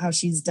talking about how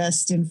she's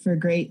destined for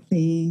great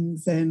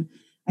things. And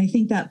I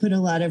think that put a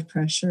lot of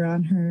pressure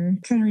on her.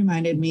 Kind of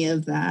reminded me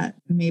of that.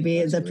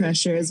 Maybe the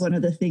pressure is one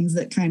of the things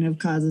that kind of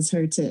causes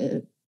her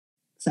to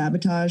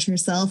sabotage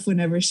herself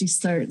whenever she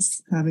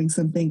starts having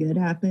something good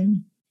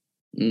happen.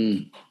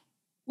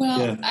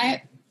 Well,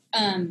 yeah.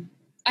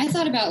 I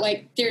thought about,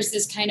 like, there's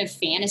this kind of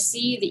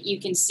fantasy that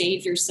you can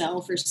save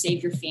yourself or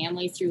save your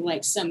family through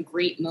like some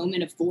great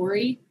moment of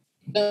glory.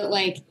 But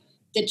like,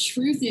 the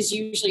truth is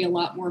usually a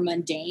lot more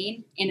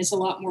mundane, and it's a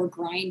lot more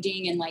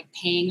grinding and like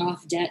paying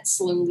off debt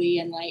slowly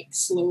and like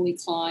slowly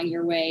clawing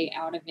your way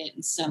out of it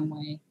in some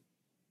way.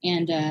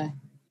 And,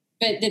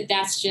 but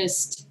that's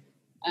just,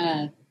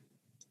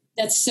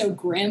 that's so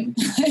grim.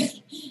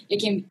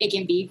 it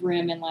can be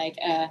grim, and like,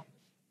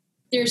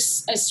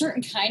 there's a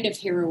certain kind of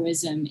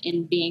heroism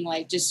in being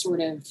like just sort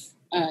of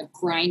a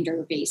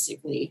grinder,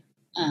 basically.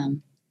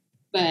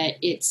 But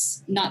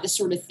it's not the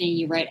sort of thing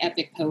you write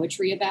epic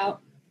poetry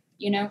about,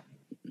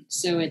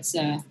 So it's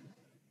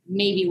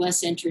maybe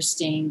less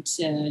interesting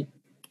to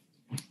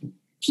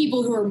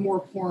people who are more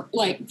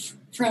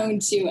prone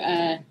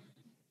to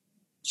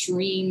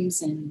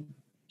dreams and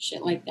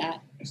shit like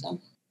that.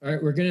 So. All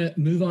right, we're going to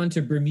move on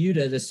to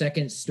Bermuda, the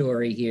second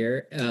story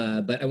here.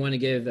 But I want to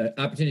give an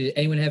opportunity.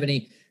 Anyone have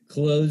any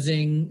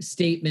closing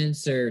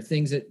statements or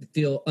things that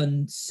feel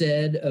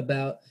unsaid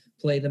about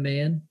Play the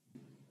Man?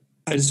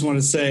 I just want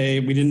to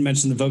say we didn't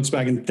mention the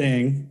Volkswagen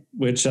thing,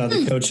 which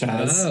the coach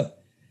has. Oh.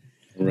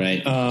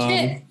 Right.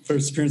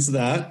 First appearance of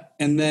that.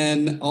 And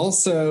then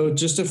also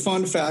just a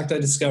fun fact I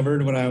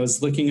discovered when I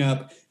was looking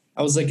up,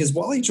 I was like, is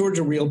Wally George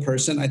a real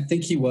person? I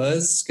think he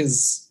was,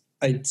 because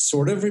I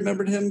sort of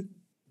remembered him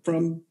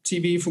from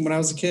TV from when I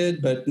was a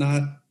kid, but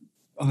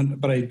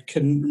I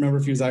couldn't remember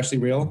if he was actually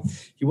real.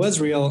 He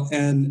was real.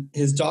 And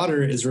his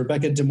daughter is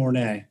Rebecca De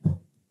Mornay.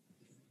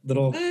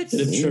 Little bit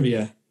of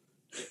trivia.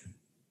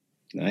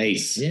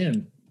 Nice.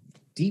 Jim.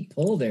 Deep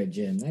pull there,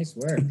 Jim. Nice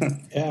work.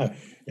 Yeah.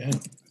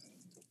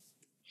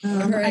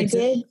 All right. I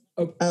did.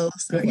 Oh,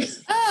 sorry.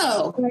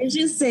 Oh. I was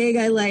just saying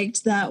I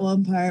liked that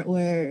one part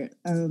where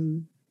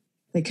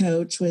the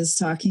coach was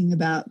talking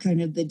about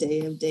kind of the Day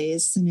of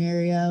Days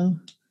scenario.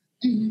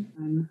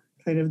 Mm-hmm.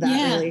 Kind of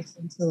that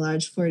relation to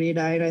Lodge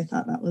 49. I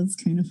thought that was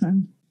kind of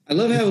fun. I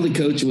love how the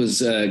coach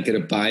was going to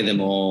buy them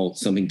all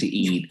something to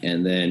eat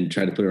and then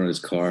try to put it on his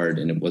card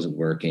and it wasn't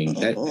working.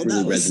 That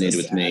really resonated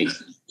with me.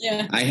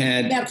 Yeah. I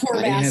had that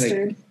poor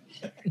bastard.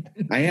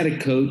 I had a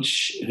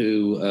coach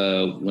who,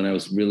 when I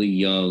was really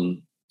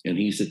young, and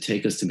he used to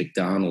take us to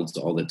McDonald's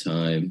all the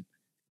time.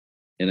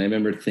 And I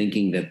remember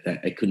thinking that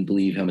I couldn't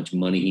believe how much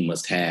money he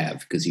must have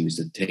because he used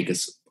to take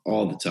us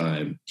all the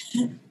time.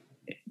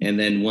 And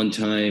then one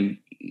time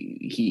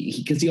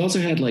because he also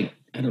had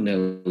I don't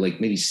know,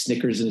 maybe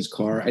Snickers in his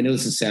car. I know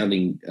this is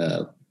sounding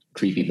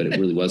creepy, but it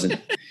really wasn't.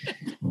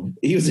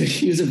 He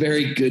was a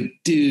very good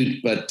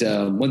dude. But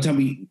one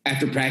time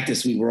after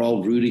practice, we were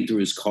all rooting through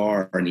his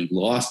car and he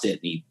lost it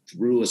and he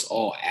threw us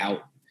all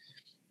out.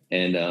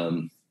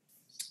 And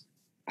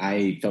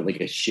I felt like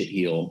a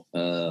shitheel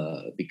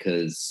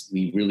because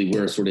we really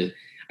were sort of,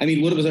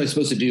 what was I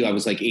supposed to do? I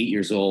was 8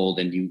 years old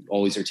and you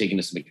always are taking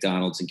us to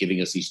McDonald's and giving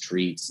us these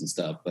treats and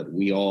stuff, but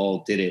we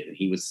all did it. And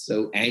he was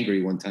so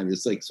angry one time, he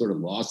just sort of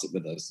lost it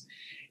with us.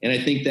 And I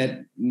think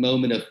that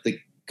moment of the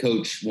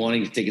coach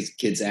wanting to take his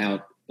kids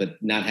out, but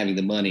not having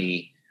the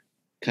money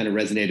kind of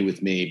resonated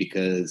with me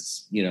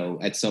because,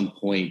 at some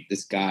point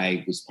this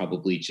guy was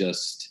probably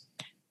just,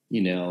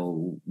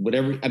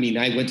 whatever.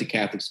 I went to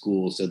Catholic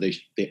school, so they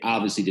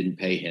obviously didn't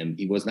pay him.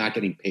 He was not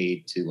getting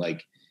paid to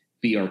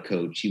be our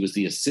coach. He was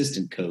the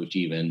assistant coach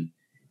even.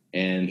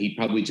 And he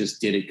probably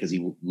just did it because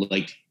he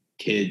liked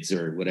kids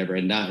or whatever,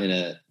 and not in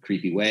a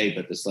creepy way,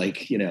 but just and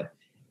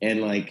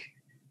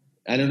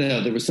I don't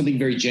know, there was something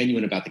very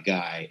genuine about the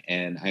guy.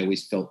 And I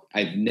always felt,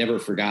 I've never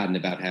forgotten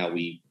about how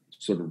we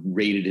sort of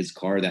rated his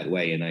car that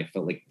way. And I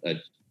felt like a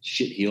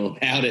shitheel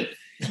about it.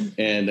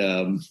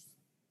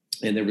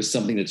 And there was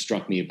something that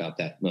struck me about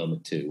that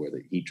moment too, where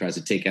he tries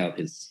to take out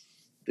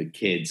the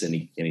kids and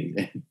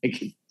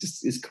he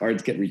just, his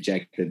cards get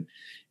rejected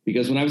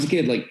because when I was a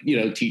kid,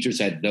 teachers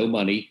had no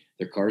money,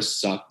 their cars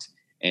sucked,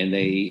 and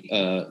they,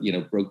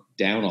 broke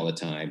down all the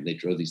time. They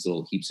drove these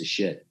little heaps of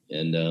shit.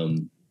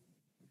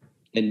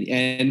 And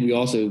we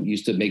also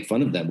used to make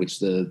fun of them, which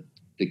the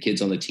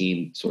kids on the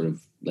team sort of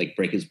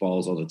break his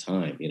balls all the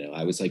time.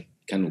 I was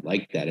kind of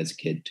like that as a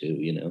kid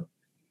too,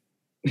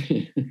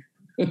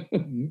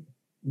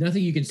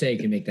 Nothing you can say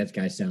can make that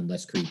guy sound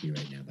less creepy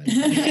right now. By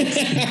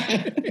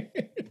the way.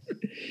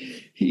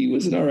 He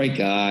was an all right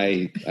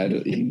guy.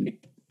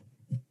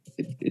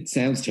 It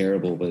sounds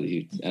terrible, but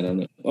I don't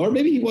know. Or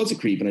maybe he was a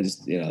creep and I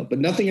just, but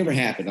nothing ever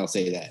happened. I'll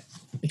say that.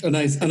 A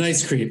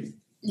nice creep.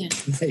 Yeah.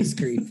 Nice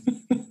creep.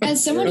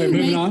 As someone who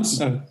moving on.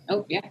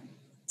 Oh, yeah.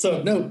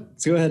 So go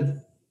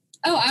ahead.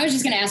 Oh, I was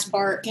just going to ask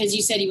Bart, because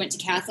you said you went to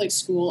Catholic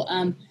school.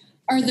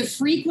 Are the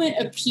frequent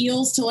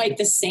appeals to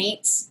the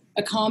saints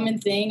a common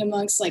thing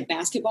amongst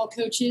basketball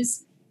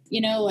coaches?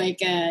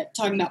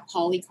 Talking about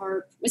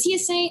Polycarp. Was he a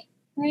saint,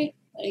 right?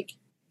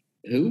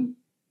 Who?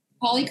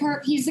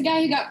 Polycarp. He's the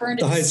guy who got burned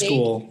the at the high stake.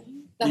 school.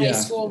 The high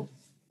school.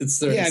 That's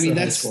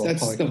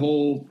the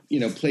whole,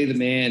 Play the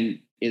Man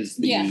is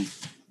the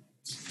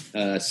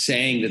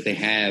saying that they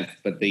have,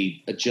 but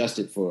they adjust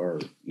it for,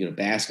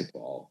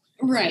 basketball.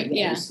 Right.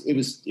 Yeah. It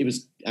was,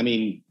 I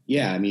went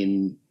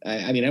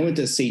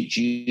to St.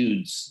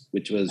 Jude's,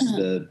 which was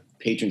the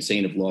patron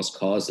saint of lost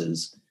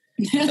causes.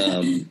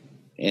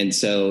 And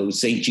so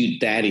St. Jude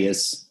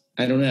Thaddeus,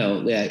 I don't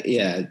know.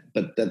 Yeah.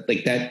 But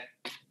that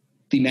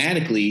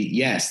thematically,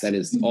 yes, that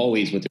is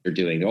always what they're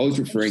doing. They're always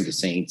referring to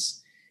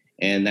saints,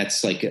 and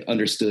that's an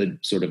understood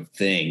sort of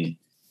thing.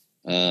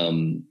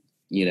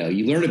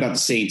 You learn about the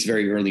saints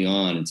very early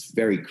on. It's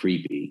very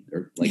creepy.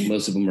 Or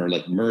most of them are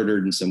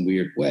murdered in some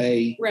weird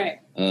way. Right.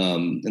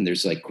 And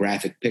there's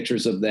graphic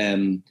pictures of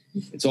them.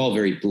 It's all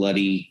very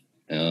bloody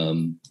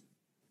and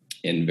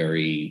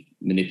very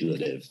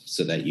manipulative,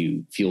 so that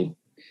you feel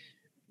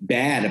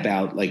bad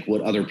about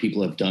what other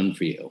people have done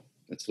for you.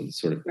 That's what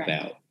it's sort of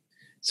about.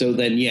 So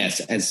then, yes,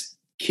 as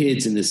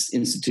kids in this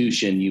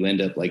institution, you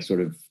end up like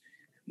sort of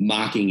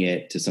mocking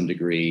it to some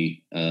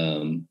degree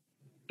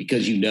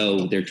because you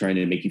know they're trying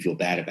to make you feel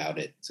bad about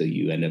it. So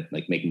you end up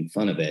like making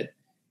fun of it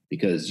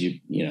because you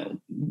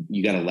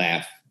got to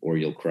laugh or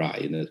you'll cry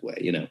in this way,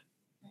 you know.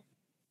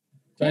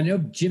 So I know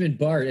Jim and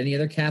Bart. Any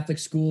other Catholic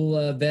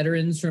school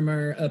veterans from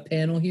our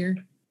panel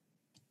here?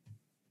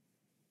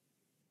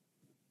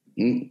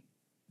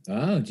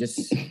 Oh,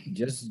 just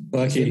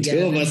lucky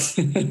two of us.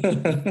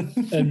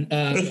 and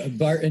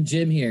Bart and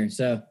Jim here.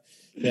 So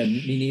yeah,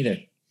 me neither.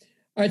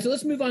 All right, so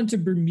let's move on to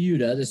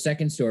Bermuda, the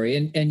second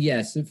story. And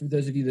yes, for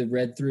those of you that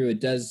read through,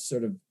 it does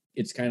sort of,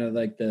 it's kind of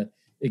like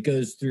it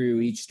goes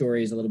through, each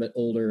story is a little bit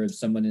older of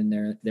someone in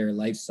their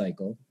life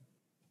cycle.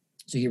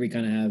 So here we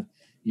kind of have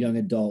young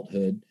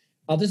adulthood.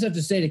 I'll just have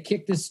to say, to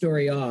kick this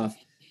story off,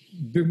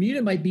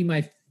 Bermuda might be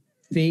my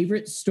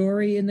favorite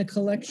story in the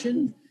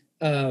collection.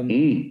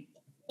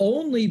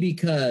 Only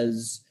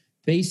because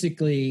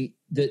basically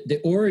the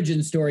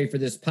origin story for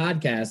this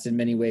podcast in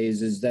many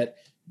ways is that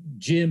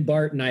Jim,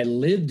 Bart, and I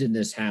lived in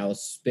this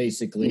house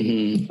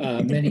basically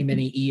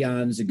many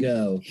eons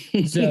ago.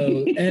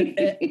 So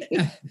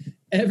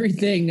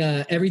everything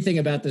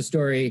about the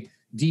story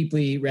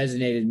deeply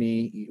resonated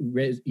me.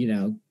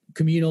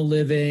 Communal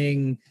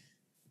living,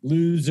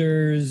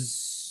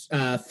 losers,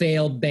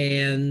 failed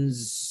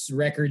bands,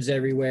 records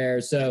everywhere.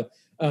 So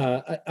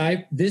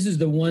this is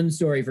the one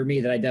story for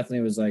me that I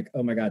definitely was like,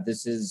 oh my God,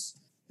 this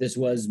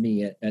was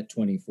me at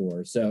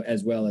 24. So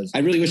as well as I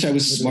really wish I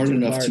was smart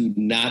enough to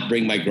not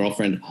bring my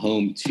girlfriend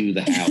home to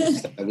the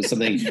house. That was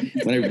something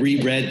when I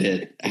reread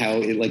it, how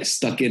it like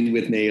stuck in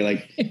with me,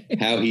 like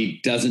how he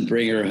doesn't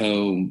bring her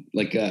home.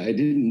 Like I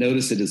didn't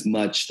notice it as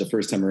much the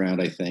first time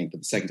around, I think,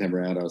 but the second time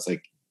around, I was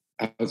like,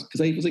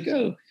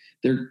 oh,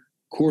 their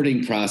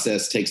courting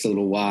process takes a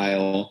little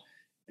while.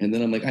 And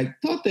then I'm like, I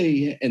thought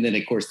and then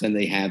of course, then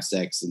they have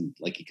sex and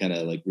like, he kind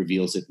of like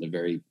reveals it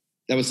in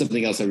that was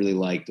something else I really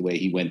liked, the way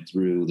he went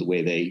through, the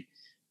way they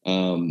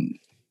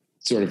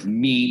sort of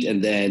meet.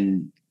 And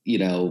then,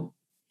 the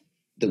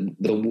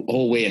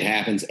whole way it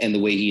happens and the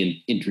way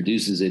he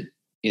introduces it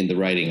in the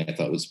writing, I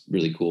thought was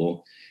really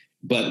cool.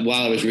 But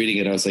while I was reading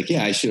it, I was like,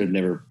 yeah, I should have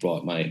never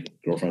brought my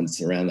girlfriends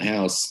around the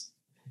house.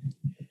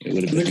 It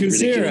would have been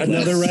ridiculous. Here,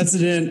 another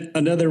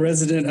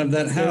resident of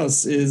that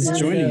house is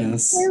joining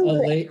us.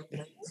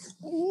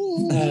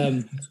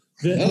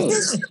 Yeah,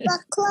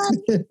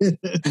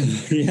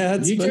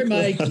 mute your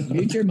mic.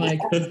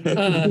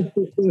 The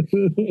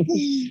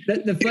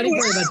funny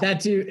part about that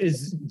too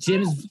is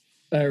Jim's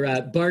or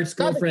Bart's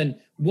girlfriend,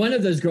 one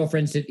of those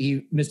girlfriends that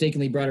he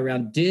mistakenly brought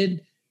around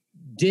did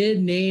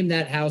name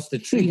that house the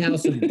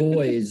Treehouse of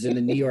Boys in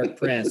the New York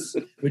Press,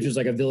 which was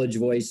like a Village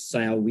Voice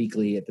style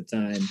weekly at the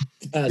time.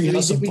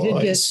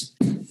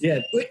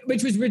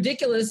 Which was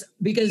ridiculous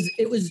because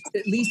it was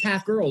at least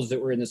half girls that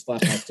were in this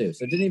flop house too.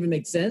 So it didn't even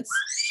make sense.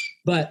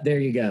 But there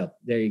you go.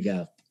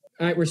 All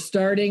right, we're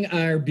starting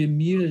our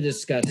Bermuda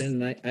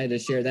discussion. And I had to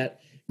share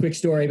that quick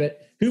story,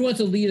 but who wants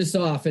to lead us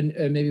off and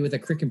maybe with a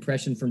quick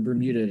impression from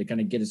Bermuda to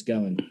kind of get us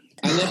going?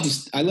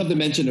 I love the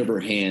mention of her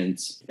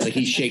hands. Like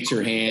he shakes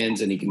her hands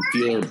and he can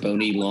feel her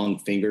bony, long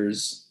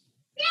fingers.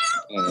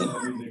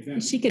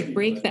 She could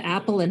break the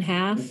apple in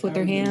half with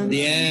her hands.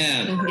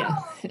 Yeah.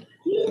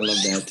 I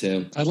love that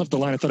too. I love the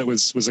line. I thought it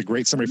was a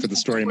great summary for the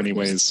story in many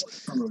ways.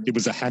 It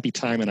was a happy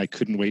time and I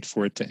couldn't wait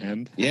for it to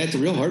end. Yeah, it's a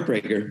real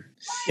heartbreaker.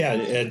 Yeah,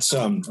 it's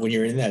when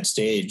you're in that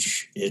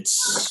stage,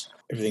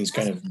 everything's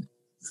kind of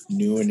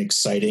new and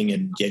exciting,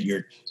 and yet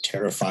you're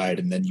terrified,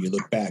 and then you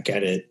look back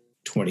at it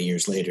 20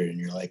 years later and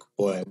you're like,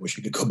 boy, I wish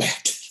I could go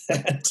back to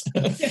that.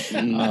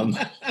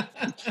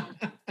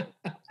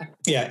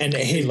 Yeah, and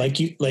hey, like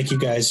you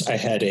guys, I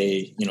had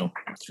 3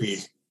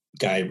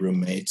 guy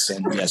roommates,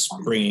 and yes,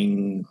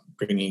 bringing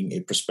a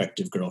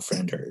prospective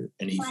girlfriend or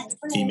any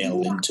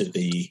female into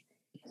the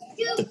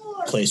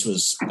place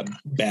was a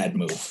bad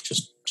move,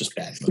 just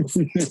bad move.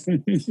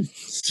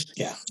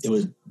 Yeah, it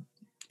would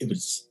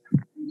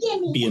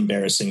be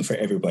embarrassing for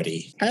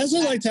everybody. I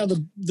also liked how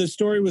the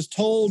story was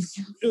told.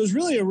 It was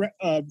really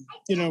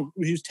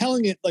he was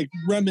telling it like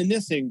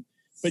reminiscing,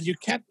 but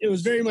it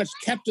was very much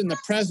kept in the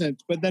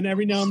present. But then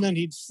every now and then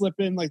he'd slip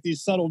in like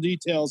these subtle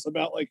details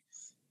about like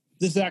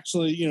this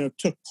actually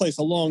took place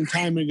a long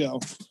time ago.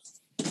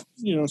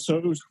 So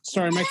it was.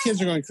 Sorry, my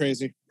kids are going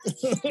crazy.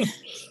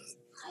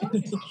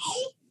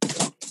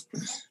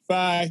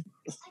 Bye.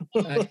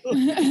 A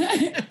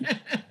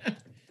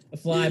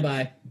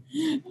flyby.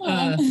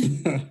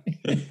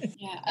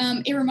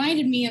 It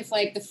reminded me of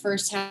like the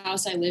first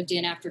house I lived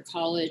in after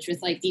college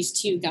with like these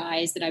 2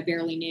 guys that I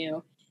barely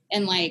knew,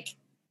 and like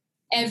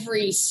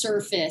every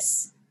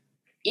surface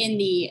in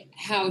the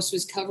house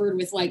was covered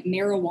with like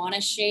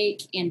marijuana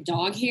shake and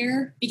dog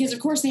hair, because of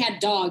course they had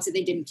dogs that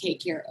they didn't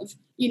take care of,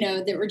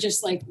 that were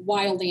just like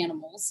wild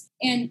animals.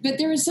 But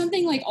there was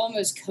something like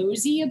almost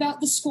cozy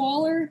about the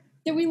squalor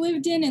that we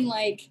lived in. And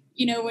like,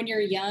 when you're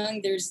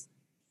young,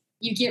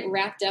 you get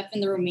wrapped up in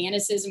the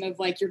romanticism of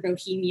like your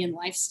bohemian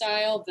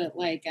lifestyle, but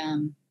like,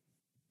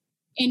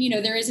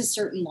 there is a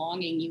certain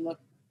longing. You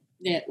look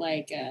that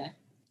like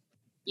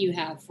you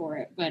have for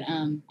it. But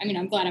I mean,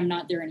 I'm glad I'm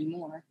not there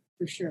anymore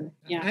for sure.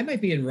 Yeah, I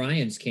might be in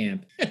Ryan's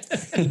camp.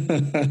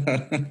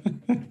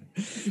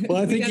 Well,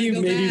 I think you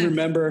maybe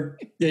remember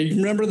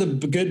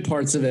the good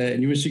parts of it,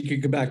 and you wish you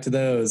could go back to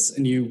those,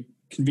 and you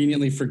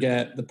conveniently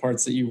forget the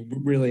parts that you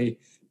really,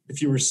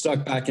 if you were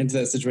stuck back into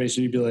that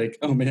situation, you'd be like,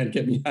 oh man,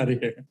 get me out of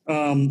here.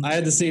 I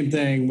had the same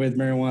thing with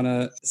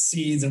marijuana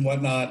seeds and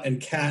whatnot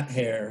and cat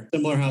hair.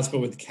 Similar house, but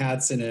with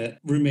cats in it.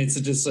 Roommates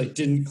that just like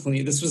didn't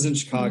clean. This was in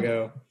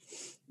Chicago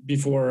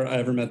before I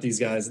ever met these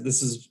guys.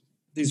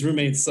 These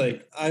roommates,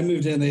 like I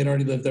moved in, they had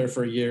already lived there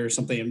for a year or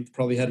something and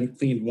probably hadn't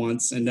cleaned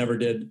once and never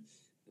did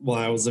while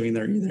I was living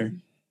there either.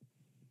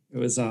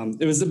 There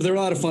were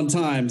a lot of fun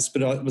times,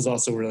 but it was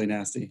also really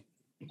nasty.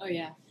 Oh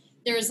yeah.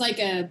 There was like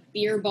a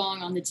beer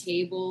bong on the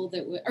table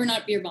or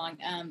not beer bong,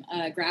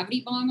 a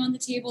gravity bong on the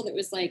table that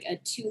was like a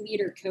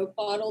 2-liter Coke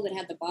bottle that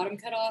had the bottom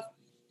cut off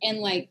and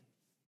like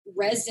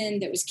resin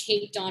that was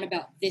caked on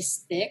about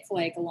this thick,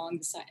 like along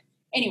the side.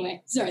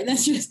 Anyway, sorry,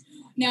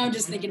 now I'm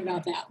just thinking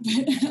about that,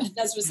 but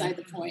that's beside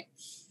the point.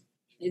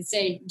 They'd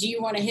say, do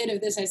you want a hit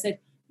of this? I said,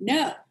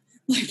 no.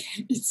 Like,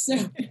 it's so,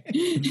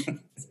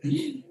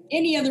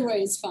 any other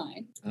way is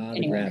fine.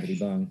 The gravity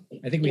bong.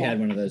 I think we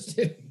had one of those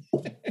too.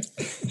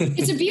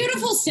 It's a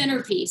beautiful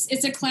centerpiece.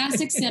 It's a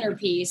classic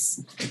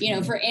centerpiece,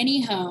 for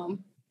any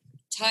home.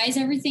 Ties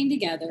everything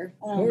together.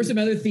 What were some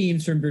other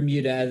themes from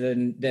Bermuda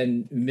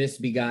than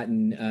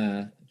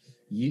misbegotten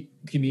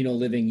communal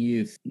living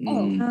youth?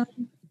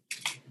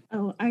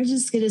 I was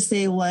just going to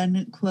say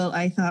one quote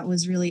I thought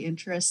was really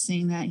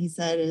interesting that he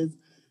said is,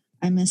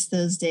 I miss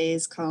those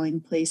days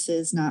calling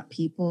places, not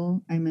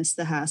people. I miss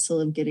the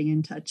hassle of getting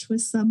in touch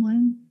with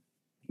someone.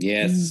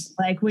 Yes.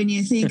 Like when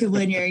you think of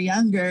when you're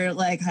younger,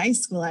 like high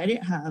school, I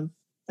didn't have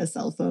a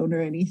cell phone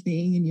or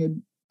anything. And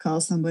you'd call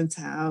someone's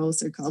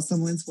house or call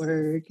someone's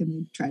work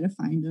and try to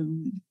find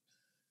them.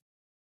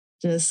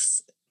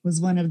 Just was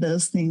one of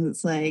those things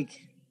that's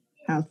like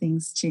how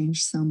things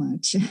change so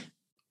much.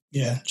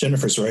 Yeah,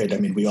 Jennifer's right. I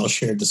mean, we all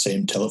shared the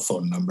same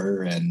telephone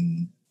number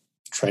and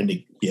trying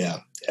to,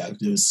 it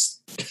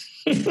was,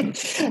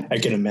 I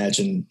can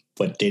imagine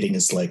what dating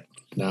is like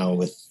now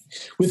with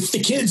the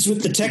kids,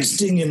 with the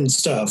texting and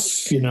stuff,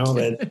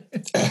 that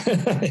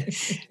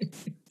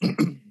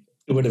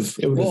it would have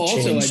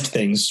changed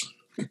things.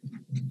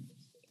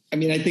 I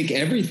mean, I think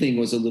everything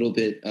was a little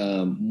bit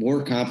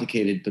more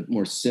complicated, but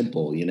more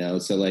simple,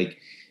 so like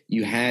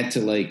you had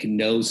to like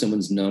know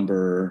someone's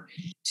number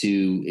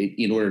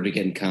in order to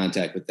get in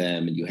contact with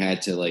them. And you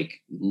had to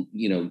like,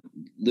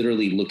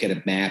 literally look at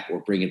a map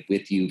or bring it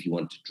with you if you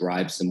wanted to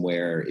drive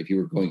somewhere, if you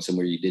were going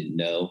somewhere you didn't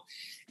know.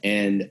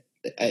 And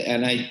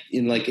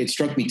it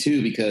struck me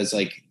too, because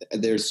like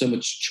there's so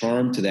much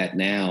charm to that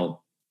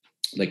now.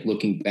 Like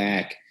looking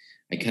back,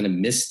 I kind of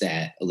missed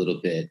that a little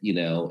bit,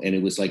 and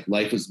it was like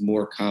life was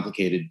more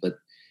complicated, but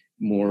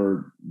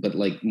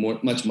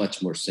much,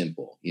 much more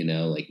simple,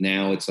 like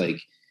now it's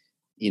like,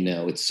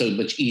 it's so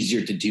much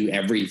easier to do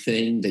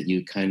everything that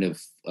you kind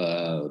of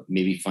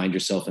maybe find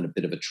yourself in a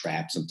bit of a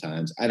trap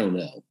sometimes. I don't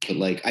know, but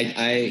like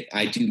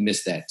I do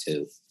miss that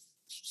too.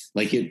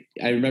 Like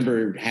I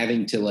remember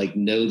having to like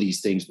know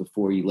these things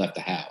before you left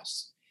the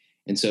house,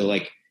 and so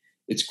like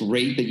it's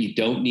great that you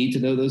don't need to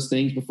know those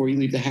things before you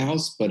leave the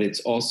house, but it's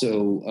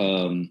also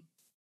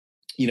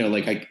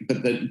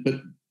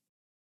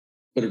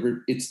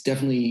it's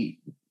definitely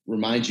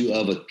reminds you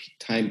of a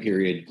time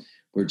period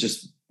where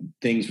just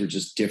things were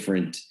just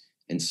different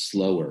and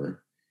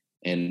slower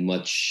and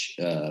much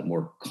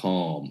more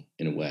calm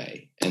in a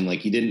way. And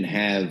like, you didn't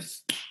have,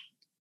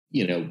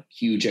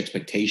 huge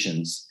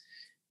expectations,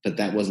 but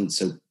that wasn't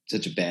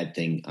such a bad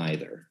thing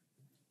either.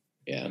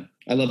 Yeah.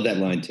 I love that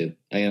line too.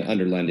 I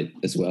underlined it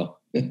as well.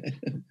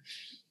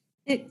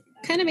 It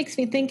kind of makes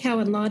me think how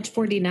in Lodge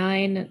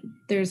 49,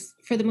 there's,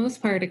 for the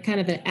most part, a kind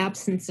of an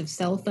absence of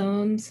cell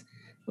phones.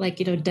 Like,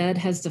 Dud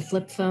has the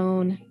flip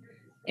phone.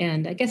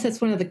 And I guess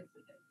that's one of the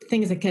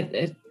things that kept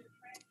it,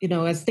 I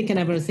was thinking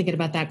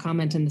about that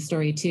comment in the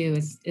story too,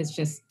 is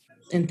just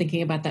in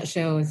thinking about that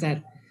show, is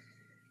that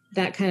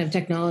kind of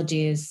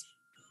technology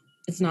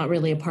it's not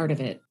really a part of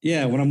it.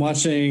 Yeah. When I'm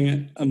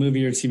watching a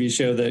movie or TV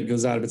show that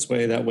goes out of its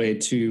way that way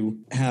to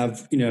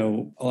have,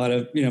 a lot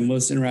of,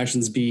 most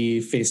interactions be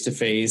face to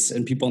face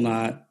and people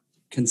not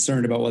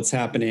concerned about what's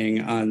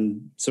happening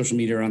on social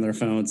media or on their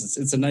phones.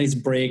 It's a nice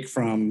break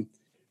from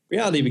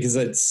reality, because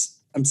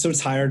I'm so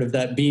tired of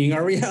that being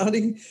our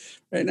reality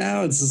right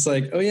now. It's just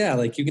like, oh yeah,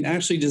 like you can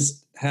actually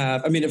just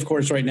have, of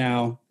course right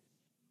now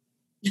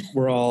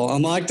we're all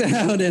on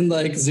lockdown and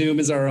like Zoom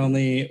is our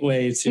only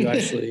way to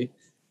actually,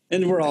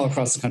 and we're all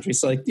across the country.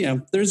 So like,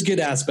 there's good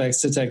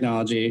aspects to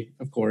technology,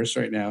 of course,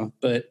 right now,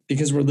 but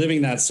because we're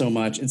living that so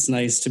much, it's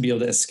nice to be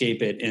able to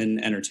escape it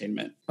in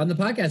entertainment. On the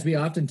podcast, we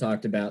often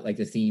talked about like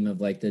the theme of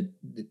like the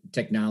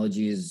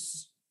technology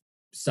is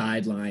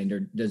sidelined or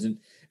doesn't,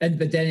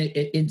 but then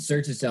it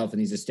inserts itself in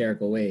these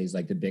hysterical ways,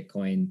 like the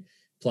Bitcoin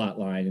plot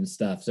line and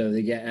stuff. So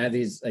they have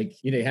these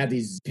like, you know, you have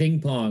these ping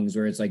pongs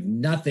where it's like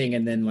nothing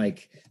and then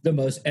like the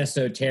most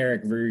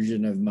esoteric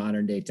version of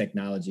modern day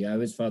technology. I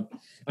always thought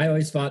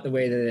the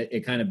way that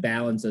it kind of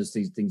balanced those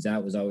things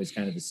out was always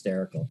kind of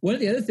hysterical. One of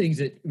the other things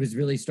that was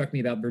really struck me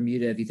about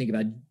Bermuda, if you think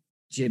about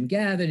Jim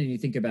Gavin and you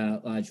think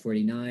about Lodge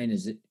 49,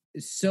 is it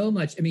so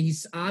much. I mean,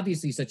 he's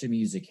obviously such a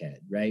music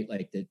head, right?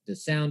 Like the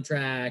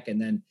soundtrack,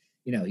 and then,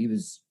 you know, he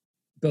was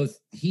both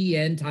he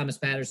and Thomas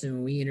Patterson,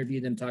 when we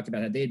interviewed them, talked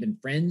about how they had been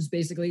friends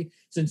basically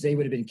since they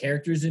would have been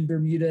characters in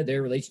Bermuda.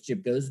 Their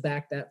relationship goes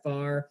back that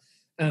far.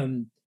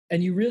 And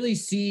you really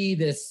see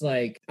this,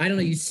 like, I don't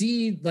know, you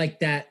see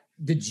like that,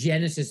 the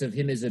genesis of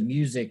him as a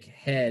music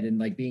head and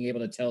like being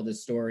able to tell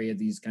this story of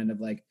these kind of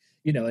like,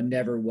 you know, a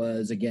never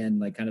was, again,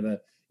 like kind of a,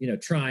 you know,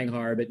 trying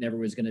hard, but never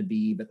was going to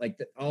be, but like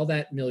all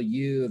that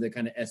milieu of the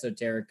kind of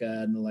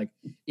esoterica and the like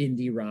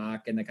indie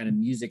rock and the kind of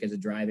music as a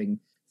driving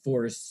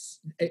force.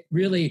 It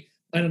really,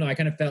 I don't know, I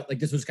kind of felt like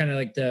this was kind of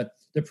like the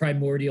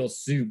primordial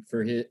soup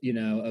for his, you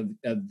know,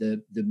 of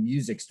the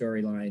music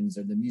storylines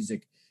or the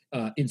music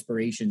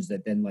inspirations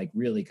that then like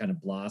really kind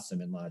of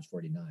blossom in Lodge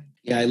 49.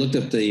 Yeah, I looked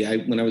up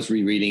when I was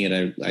rereading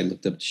it, I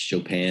looked up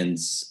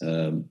Chopin's,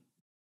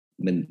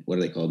 what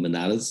are they called?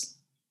 Manatas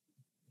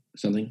or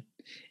something?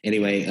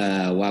 Anyway,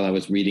 while I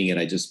was reading it,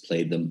 I just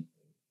played them.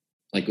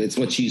 Like, it's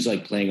what she's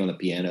like playing on the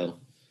piano.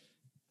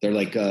 They're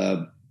like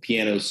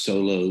piano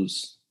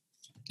solos.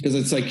 Because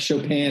it's like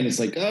Chopin, it's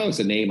like, oh, it's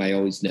a name I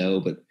always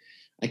know, but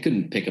I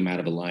couldn't pick him out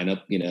of a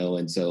lineup, you know?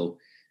 And so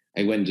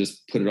I went and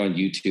just put it on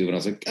YouTube, and I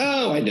was like,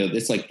 oh, I know.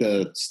 It's like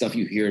the stuff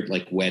you hear at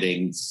like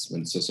weddings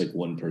when it's just like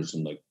one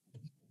person, like,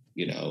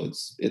 you know,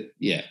 it's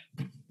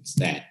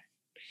that.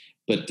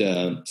 But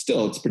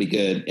still, it's pretty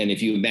good. And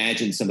if you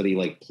imagine somebody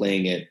like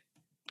playing it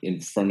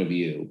in front of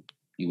you,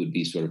 you would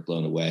be sort of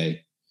blown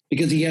away,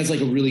 because he has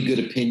like a really good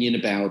opinion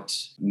about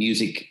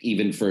music,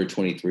 even for a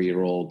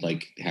 23-year-old,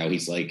 like how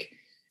he's like,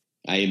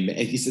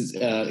 he says,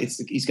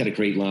 he's got a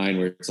great line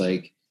where it's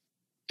like,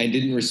 I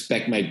didn't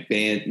respect my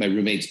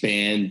roommate's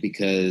band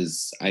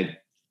because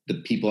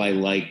the people I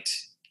liked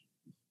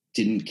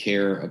didn't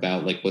care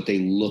about like what they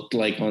looked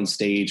like on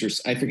stage, or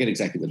I forget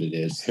exactly what it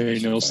is. Harry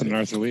Nilsson and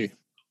Arthur Lee.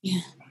 Yeah.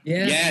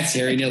 Yes,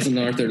 Harry Nilsson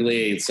and Arthur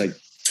Lee. It's like,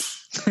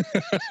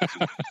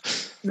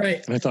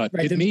 right. And I thought,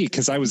 right. Me,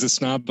 because I was a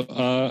snob.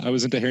 I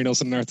was into Harry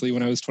Nilsson and Arthur Lee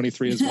when I was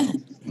 23 as well.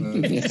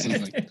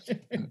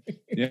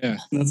 Yeah.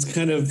 That's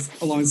kind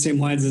of along the same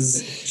lines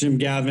as Jim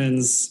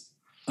Gavin's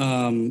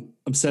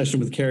obsession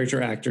with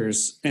character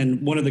actors.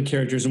 And one of the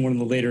characters in one of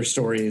the later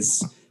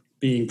stories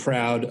being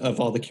proud of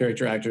all the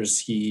character actors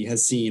he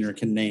has seen or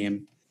can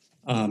name.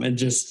 And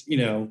just, you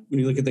know, when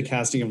you look at the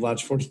casting of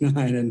Lodge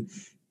 49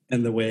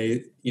 and the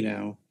way, you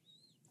know,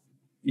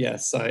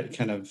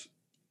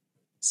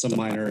 some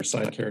minor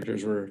side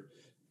characters were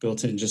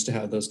built in just to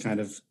have those kind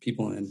of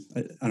people in.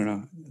 I don't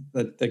know,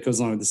 that goes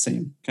along with the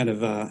same kind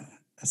of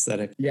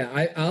aesthetic.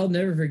 Yeah, I'll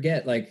never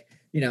forget, like,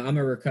 you know, I'm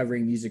a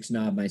recovering music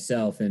snob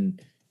myself,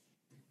 and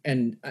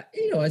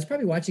you know, I was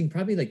probably watching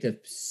like the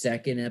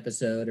second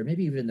episode or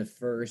maybe even the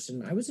first,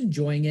 and I was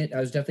enjoying it. I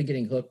was definitely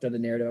getting hooked on the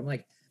narrative. I'm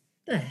like,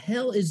 what the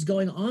hell is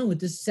going on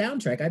with this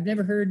soundtrack? I've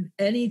never heard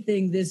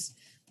anything this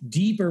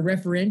deep or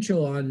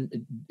referential on,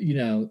 you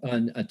know,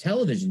 on a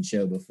television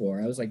show before.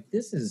 I was like,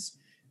 this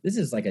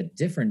is like a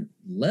different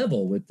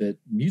level with the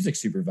music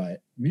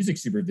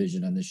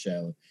supervision on this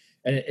show.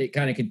 And it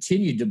kind of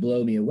continued to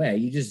blow me away.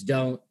 You just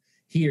don't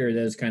hear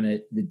those kind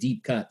of the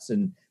deep cuts.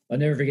 And I'll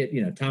never forget,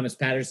 you know, Thomas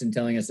Patterson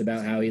telling us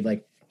about how he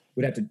like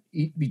would have to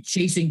be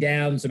chasing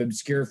down some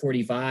obscure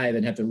 45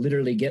 and have to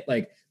literally get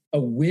like a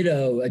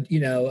widow,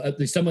 you know,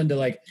 someone to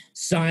like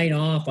sign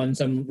off on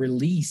some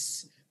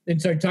release. And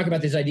started talking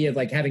about this idea of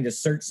like having to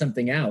search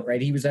something out,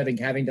 right? He was having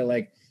to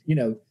like, you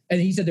know,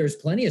 and he said there was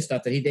plenty of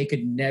stuff that they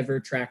could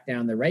never track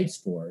down the rights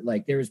for.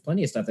 Like there was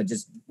plenty of stuff that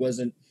just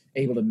wasn't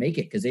able to make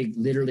it because they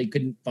literally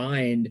couldn't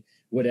find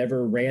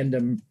whatever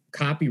random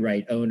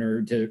copyright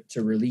owner to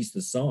release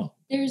the song.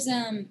 There's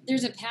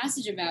a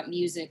passage about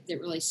music that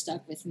really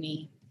stuck with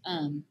me.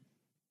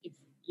 If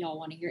y'all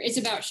want to hear, it's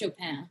about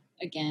Chopin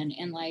again,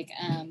 and like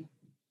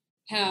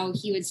how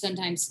he would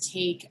sometimes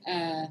take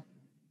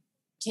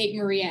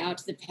Maria out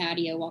to the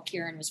patio while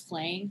Karen was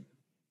playing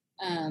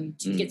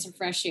to get some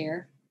fresh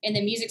air. And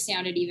the music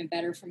sounded even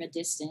better from a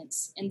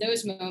distance. In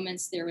those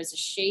moments, there was a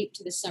shape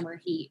to the summer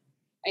heat.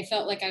 I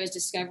felt like I was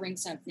discovering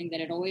something that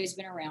had always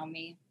been around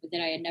me, but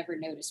that I had never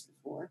noticed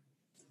before.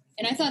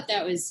 And I thought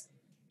that was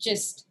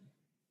just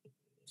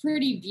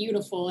pretty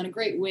beautiful and a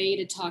great way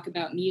to talk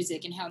about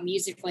music and how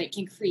music like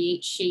can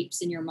create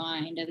shapes in your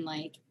mind, and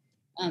like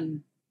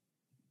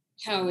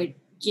how it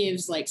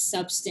gives like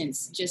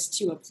substance just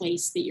to a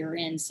place that you're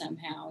in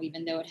somehow,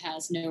 even though it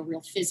has no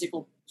real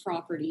physical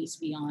properties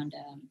beyond.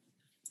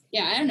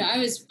 I don't know.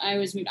 I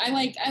was moved. I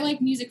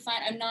like music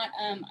fine. I'm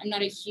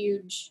not a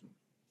huge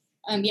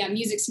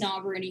music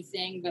snob or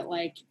anything, but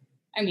like,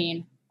 I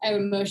mean, I have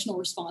emotional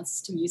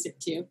responses to music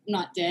too. I'm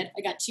not dead.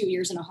 I got 2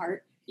 ears and a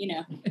heart, you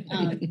know.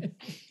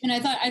 And I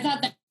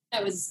thought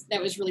that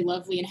was really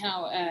lovely, and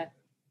how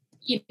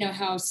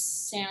how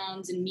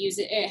sounds and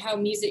music, how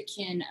music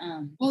can,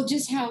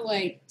 just how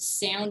like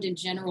sound in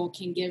general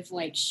can give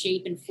like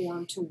shape and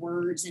form to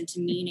words and to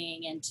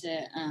meaning and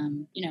to,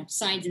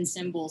 signs and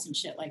symbols and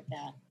shit like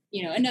that.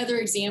 Another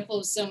example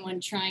of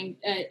someone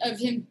of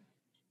him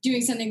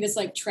doing something that's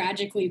like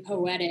tragically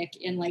poetic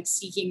and like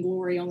seeking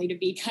glory only to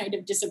be kind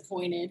of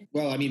disappointed.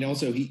 Well, I mean,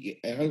 also I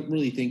don't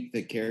really think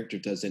the character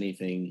does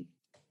anything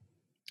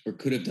or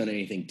could have done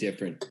anything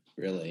different,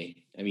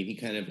 really. I mean, he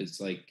kind of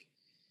is like,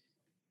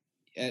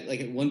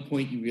 at one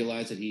point you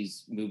realize that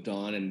he's moved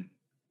on and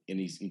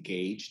he's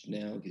engaged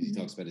now because he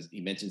talks about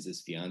he mentions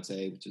his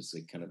fiance, which is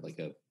like kind of like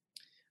I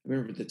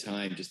remember at the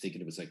time just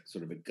thinking it was like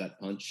sort of a gut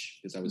punch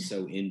because I was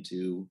so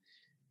into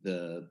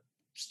the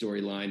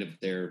storyline of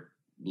their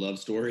love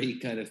story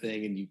kind of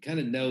thing. And you kind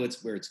of know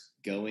it's where it's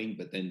going,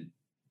 but then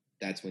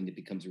that's when it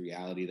becomes a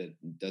reality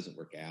that doesn't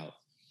work out.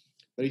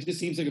 But he just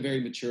seems like a very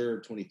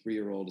mature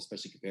 23-year-old,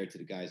 especially compared to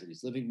the guys that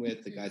he's living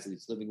with. The guys that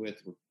he's living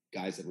with were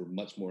guys that were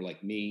much more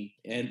like me.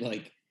 And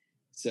like,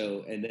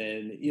 so, and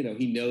then,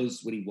 he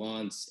knows what he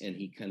wants and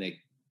he kind of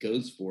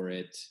goes for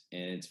it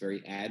and it's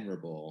very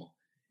admirable.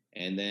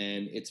 And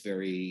then it's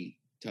very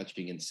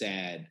touching and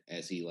sad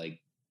as he like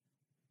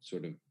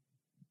sort of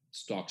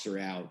stalks her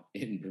out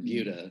in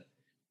Bermuda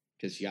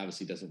because she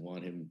obviously doesn't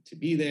want him to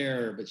be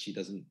there, but she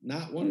doesn't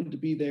not want him to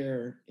be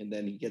there. And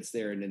then he gets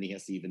there and then he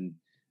has to even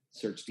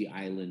search the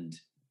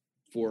island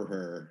for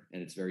her.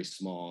 And it's very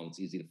small and it's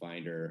easy to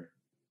find her.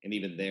 And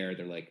even there,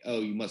 they're like, oh,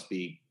 you must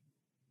be,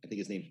 I think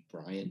his name's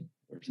Brian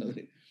or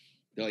something.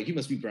 They're like, you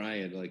must be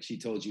Brian. Like she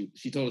told us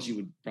you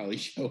would probably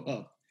show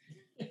up.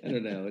 I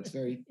don't know. It's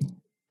very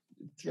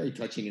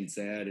touching and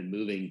sad and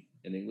moving.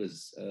 And it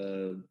was,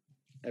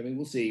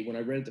 we'll see. When I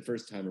read it the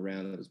first time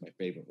around, that was my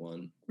favorite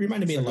one.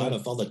 Reminded me a lot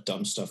of all the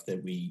dumb stuff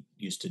that we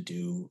used to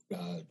do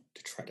to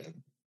try to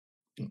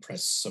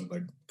impress some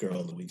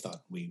girl that we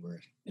thought we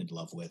were in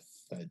love with,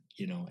 and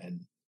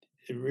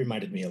it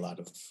reminded me a lot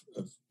of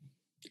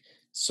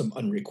some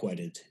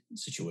unrequited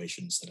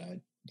situations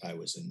that I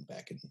was in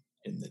back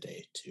in the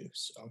day too.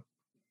 So,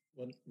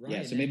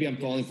 Ryan, so maybe I'm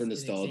falling for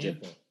nostalgia.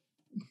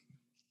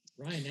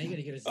 Ryan, now you got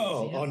to give us.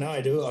 Oh, now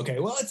I do. Okay,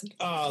 well,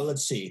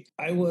 let's see.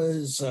 I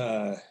was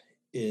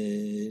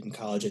in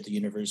college at the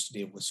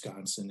University of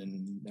Wisconsin,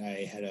 and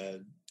I had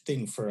a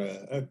thing for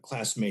a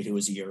classmate who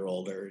was a year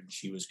older, and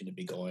she was going to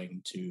be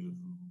going to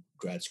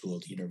grad school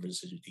at the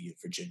University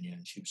of Virginia,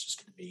 and she was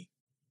just going to be,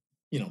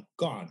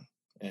 gone,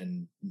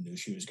 and knew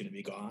she was going to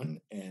be gone.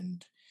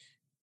 And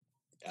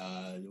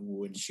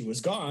when she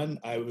was gone,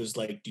 I was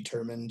like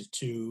determined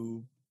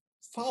to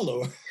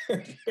follow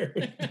her there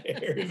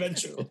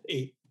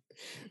eventually.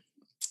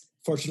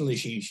 Fortunately,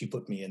 she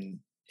put me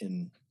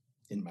in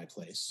my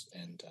place,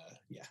 and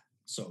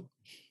so,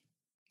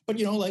 but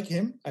like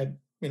him, I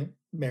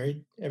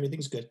married,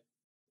 everything's good.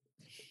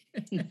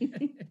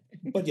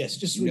 But yes,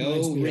 just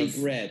no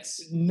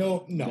regrets.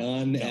 No,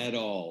 none at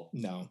all.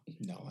 No.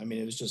 I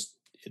mean,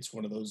 it's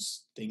one of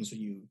those things where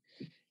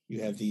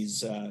you have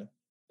these,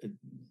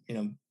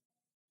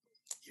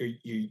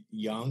 you're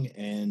young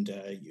and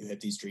you have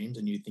these dreams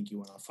and you think you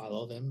want to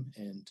follow them,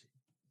 and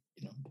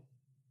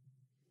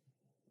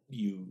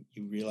you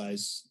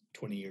realize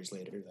 20 years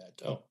later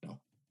that, oh no,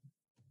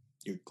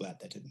 you're glad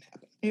that didn't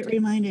happen. It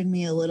reminded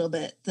me a little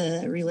bit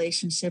the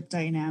relationship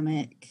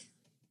dynamic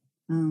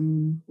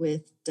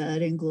with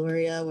Dud and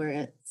Gloria, where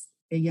it's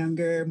a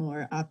younger,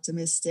 more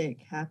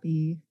optimistic,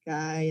 happy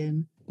guy,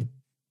 and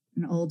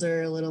an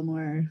older, a little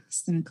more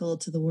cynical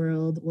to the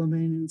world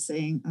woman and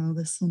saying, oh,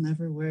 this will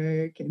never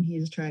work. And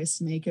he tries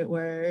to make it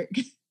work.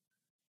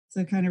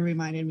 So it kind of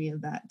reminded me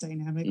of that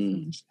dynamic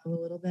from the show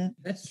a little bit.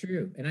 That's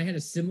true. And I had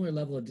a similar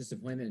level of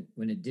disappointment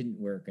when it didn't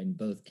work in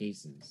both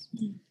cases.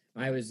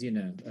 I was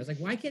like,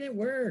 why can't it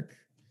work?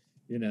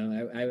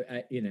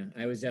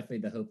 I was definitely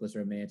the hopeless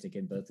romantic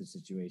in both the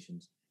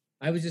situations.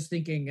 I was just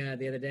thinking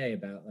the other day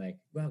about like,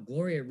 well,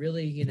 Gloria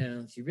really,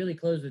 she really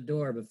closed the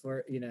door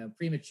before,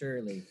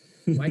 prematurely.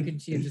 Why couldn't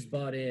she have just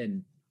bought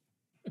in?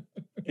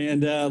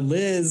 And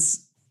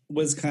Liz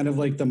was kind of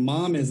like the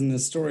mom is in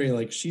this story.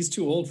 Like, she's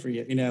too old for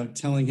you,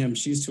 telling him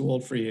she's too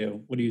old for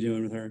you. What are you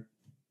doing with her?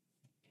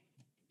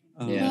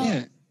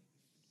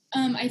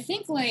 I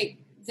think like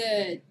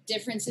the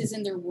differences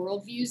in their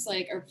worldviews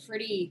like are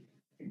pretty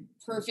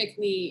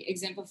perfectly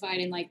exemplified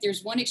in like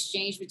there's one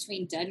exchange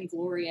between Dud and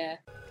Gloria.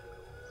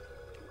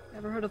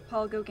 Ever heard of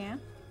Paul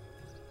Gauguin?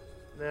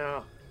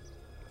 No.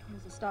 He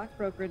was a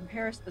stockbroker in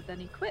Paris, but then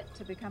he quit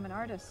to become an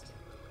artist.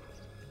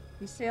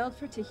 He sailed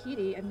for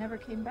Tahiti and never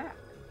came back.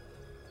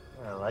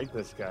 I like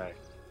this guy.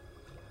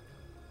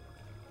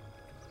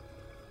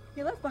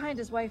 He left behind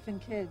his wife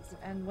and kids,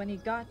 and when he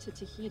got to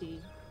Tahiti,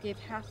 gave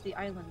half the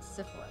island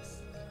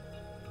syphilis.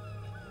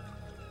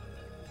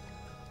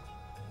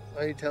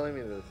 Why are you telling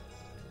me this?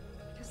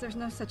 Because there's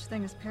no such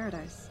thing as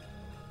paradise.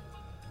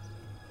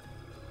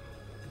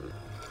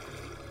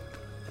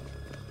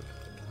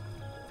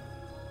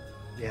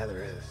 Yeah,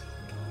 there is.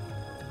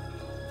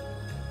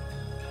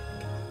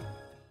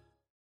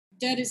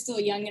 Dud is still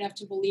young enough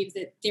to believe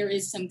that there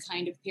is some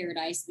kind of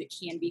paradise that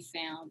can be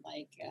found.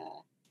 Like,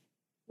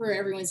 where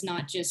everyone's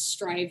not just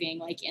striving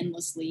like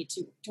endlessly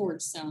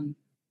towards some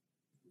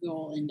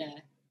goal, and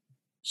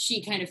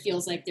she kind of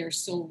feels like there's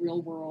still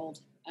real world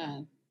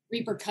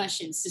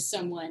repercussions to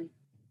someone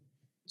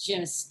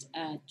just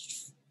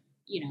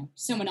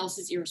someone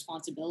else's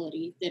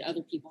irresponsibility that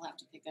other people have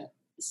to pick up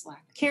the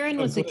slack. Karen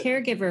was a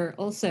caregiver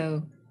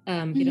also.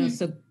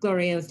 So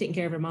Gloria was taking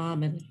care of her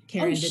mom, and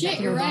Karen did that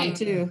to her mom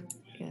too.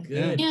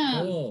 Good.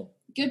 Yeah. Cool.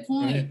 Good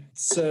point.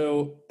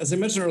 So, as I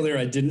mentioned earlier,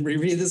 I didn't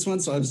reread this one,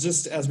 so I was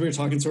just, as we were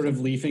talking, sort of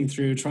leafing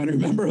through, trying to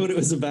remember what it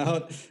was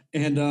about,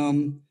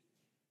 and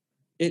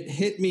it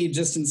hit me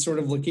just in sort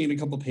of looking at a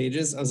couple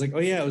pages. I was like, oh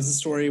yeah, it was a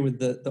story with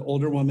the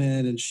older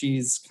woman, and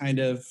she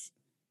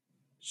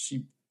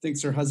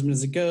thinks her husband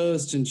is a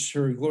ghost, and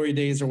her glory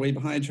days are way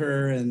behind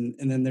her, and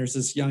then there's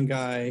this young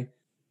guy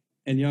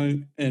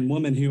and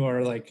woman who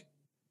are like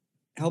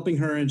helping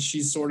her, and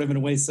she sort of in a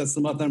way sets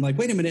them up. And I'm like,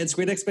 wait a minute, it's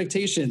Great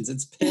Expectations.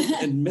 It's Pip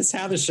and Miss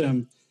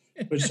Havisham.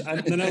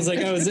 Then I was like,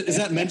 oh, is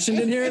that mentioned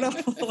in here at all?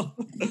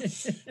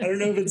 I don't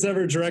know if it's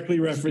ever directly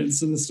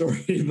referenced in the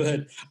story,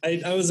 but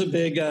I was a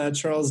big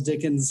Charles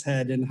Dickens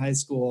head in high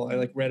school. I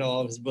like read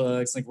all of his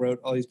books, like wrote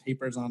all these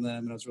papers on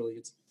them, and I was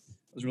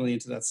really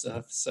into that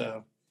stuff.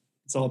 So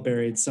it's all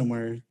buried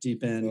somewhere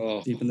deep in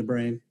the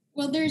brain.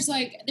 Well, there's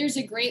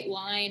a great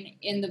line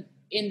in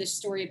the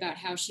story about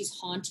how she's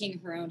haunting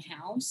her own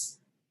house,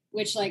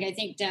 which like I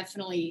think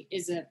definitely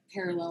is a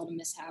parallel to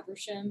Miss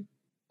Havisham,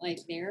 like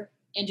there,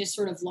 and just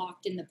sort of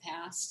locked in the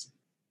past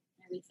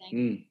and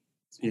everything.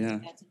 So I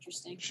think that's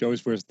interesting. She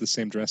always wears the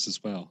same dress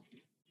as well.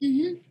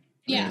 Mm-hmm.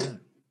 Yeah.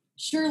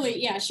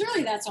 Surely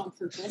that's on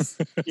purpose.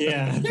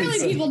 Yeah. Surely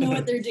people know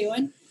what they're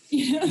doing.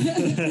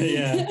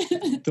 Yeah.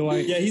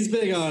 He's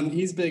big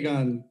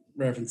on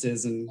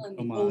references and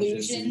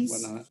homages and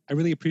whatnot. I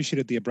really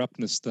appreciated the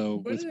abruptness, though,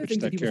 One with of the which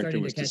things that people character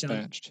starting was to catch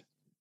on. dispatched.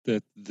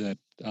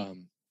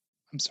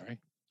 I'm sorry.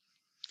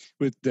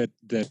 With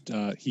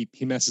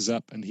he messes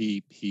up and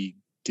he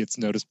gets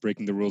noticed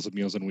breaking the rules of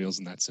Meals on Wheels,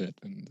 and that's it.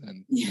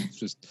 And it's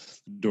just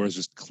the doors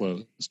just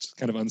closed,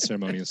 kind of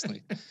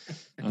unceremoniously.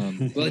 Well,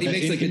 he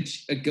makes like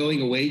a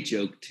going away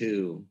joke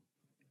too.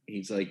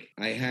 He's like,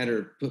 I had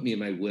her put me in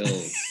my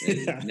will,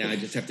 and now I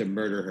just have to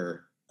murder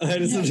her. I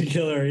just have to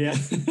kill her, yeah.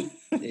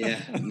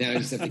 Yeah, now I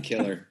just have to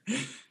kill her.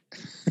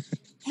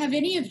 Have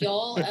any of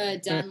y'all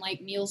done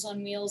like Meals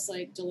on Wheels,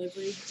 like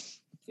delivery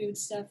food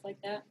stuff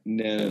like that?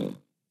 No.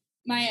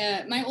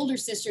 My older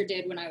sister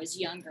did when I was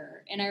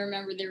younger, and I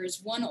remember there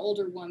was one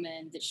older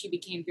woman that she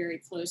became very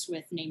close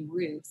with named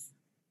Ruth,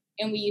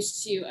 and we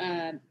used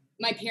to.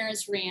 My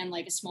parents ran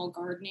like a small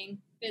gardening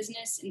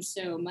business, and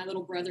so my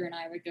little brother and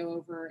I would go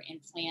over and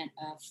plant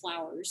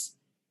flowers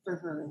for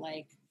her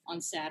like on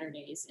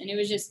Saturdays, and it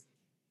was just.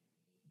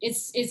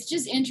 It's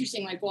just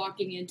interesting, like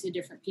walking into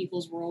different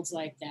people's worlds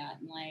like that,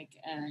 and like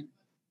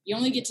you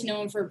only get to know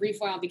them for a brief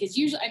while because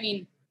usually, I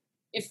mean,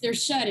 if they're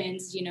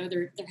shut-ins,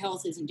 their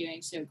health isn't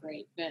doing so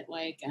great, but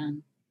like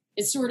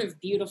it's sort of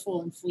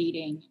beautiful and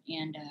fleeting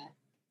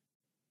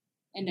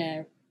and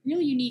a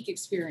really unique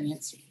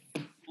experience.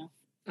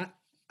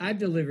 I've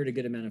delivered a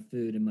good amount of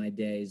food in my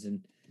days, and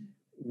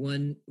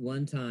one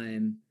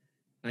time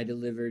I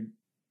delivered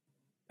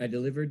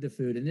the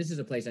food, and this is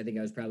a place I think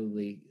I was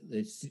probably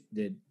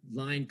the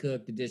line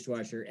cook, the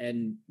dishwasher,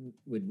 and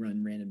would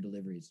run random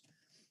deliveries.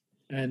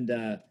 And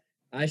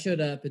I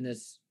showed up, and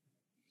this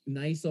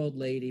nice old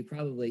lady,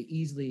 probably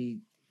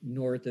easily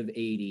north of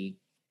 80,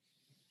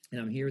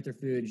 and I'm here with her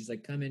food. And she's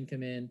like, come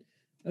in.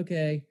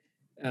 Okay.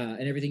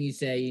 And everything you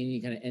say, and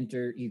you kind of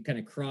enter, you kind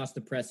of cross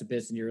the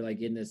precipice, and you're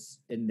like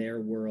in their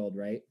world,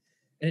 right?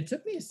 And it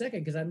took me a second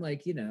because I'm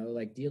like,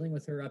 like dealing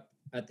with her up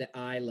at the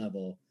eye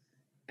level,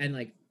 and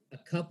like a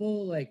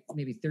couple, like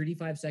maybe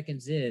 35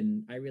 seconds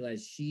in, I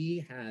realized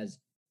she has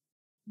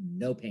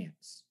no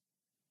pants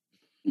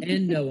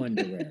and no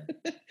underwear.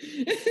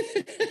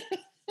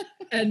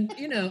 And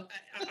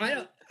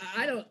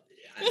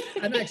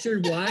I'm not sure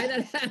why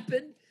that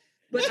happened,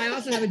 but I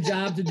also have a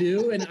job to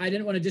do, and I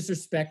didn't want to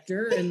disrespect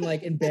her and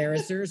like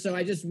embarrass her, so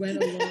I just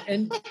went along,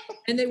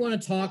 and they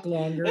want to talk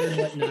longer and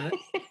whatnot.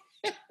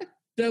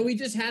 So we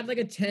just had like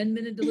a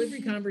 10-minute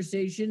delivery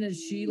conversation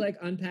as she like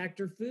unpacked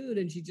her food,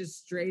 and she just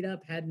straight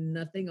up had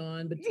nothing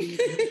on between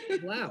her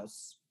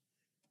blouse.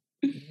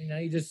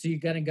 You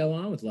kind of go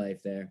on with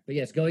life there. But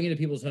yes, going into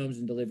people's homes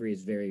and delivery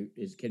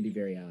can be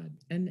very odd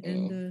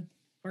and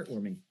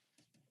heartwarming.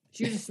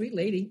 She was a sweet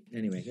lady.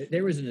 Anyway,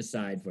 there was an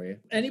aside for you.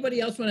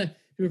 Anybody else want to?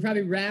 We're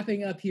probably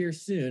wrapping up here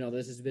soon, although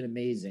this has been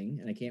amazing,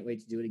 and I can't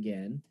wait to do it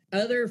again.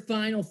 Other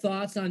final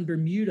thoughts on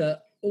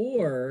Bermuda,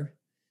 or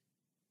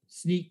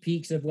sneak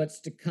peeks of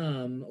what's to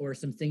come, or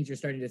some things you're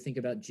starting to think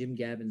about Jim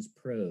Gavin's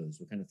prose?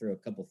 We'll kind of throw a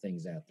couple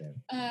things out there.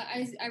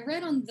 I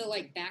read on the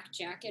like back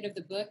jacket of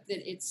the book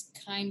that it's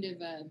kind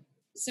of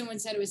someone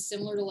said it was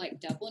similar to like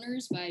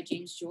Dubliners by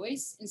James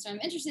Joyce, and so I'm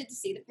interested to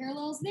see the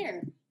parallels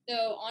there.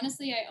 Though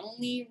honestly, I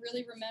only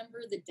really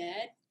remember the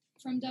dead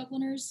from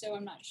Dubliners, so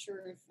I'm not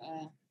sure if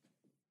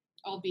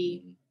I'll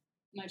be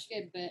much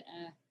good. But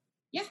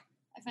yeah,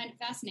 I find it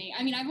fascinating.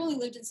 I mean, I've only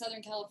lived in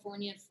Southern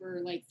California for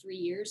like 3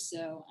 years,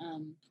 so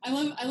I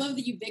love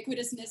the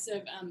ubiquitousness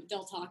of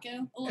Del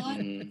Taco a lot.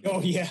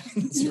 Oh yeah,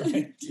 that's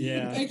right.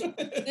 Yeah, Like,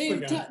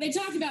 they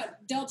talk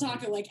about Del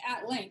Taco like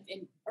at length,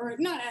 or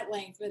not at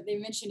length, but they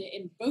mention it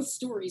in both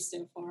stories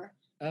so far.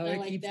 Oh,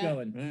 it keeps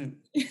going.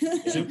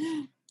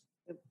 Right.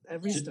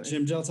 Every story.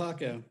 Jim Del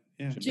Taco.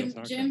 Yeah. Jim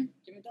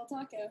Del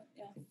Taco.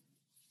 Yeah.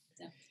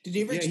 Did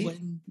he ever Yeah,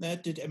 explain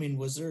that?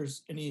 Was there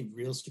any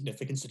real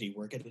significance? Did he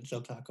work at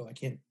Del Taco? I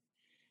can't.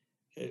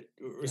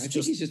 Or is I it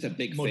think he's just a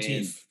big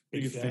motif?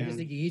 Big I fan. just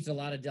think he eats a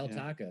lot of Del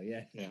Taco.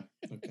 Yeah. Yeah.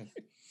 Okay.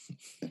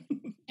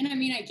 And I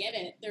mean, I get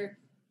it. They're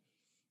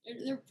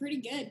pretty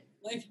good.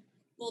 Like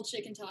little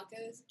chicken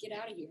tacos. Get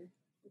out of here.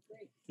 They're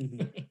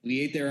great. We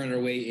ate there on our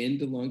way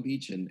into Long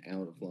Beach and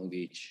out of Long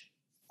Beach.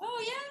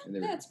 Oh yeah, And they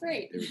were- that's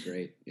great. They were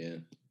great. Yeah.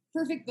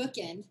 Perfect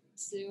bookend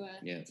to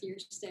your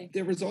stay.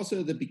 There was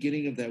also the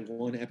beginning of that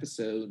one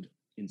episode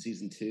in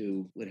season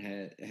 2. What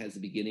has the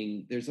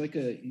beginning? There's like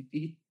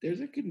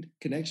there's a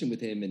connection with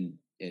him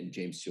and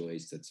James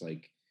Joyce that's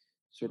like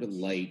sort of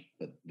light,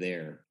 but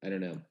there. I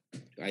don't know.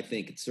 I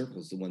think it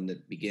circles the one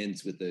that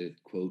begins with the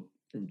quote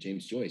from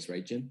James Joyce,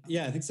 right, Jim?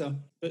 Yeah, I think so.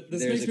 But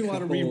this There's makes me a want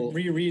to couple-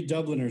 reread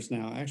Dubliners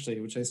now, actually,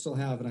 which I still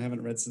have and I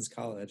haven't read since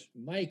college.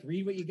 Mike,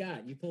 read what you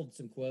got. You pulled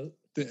some quote.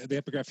 The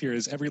epigraph here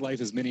is, every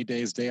life is many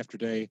days, day after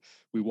day.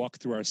 We walk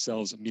through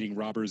ourselves, meeting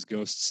robbers,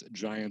 ghosts,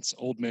 giants,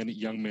 old men,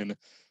 young men,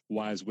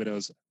 wives,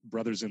 widows,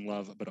 brothers in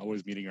love, but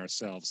always meeting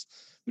ourselves,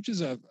 which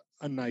is a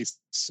nice,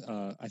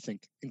 I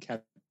think,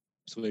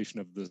 encapsulation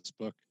of this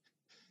book,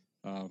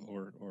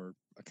 or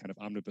a kind of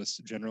omnibus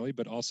generally,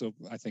 but also,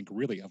 I think,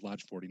 really of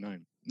Lodge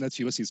 49. That's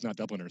Ulysses, not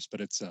Dubliners,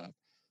 but it's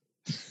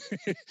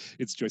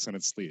it's Joyce on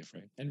its sleeve,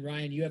 right? And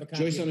Ryan, you have a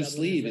copy Joyce of on its Dubliners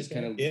sleeve right is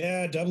there? kind of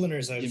Yeah,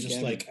 Dubliners. I was Jim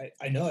just Gavin. like,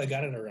 I know I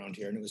got it around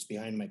here, and it was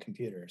behind my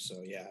computer.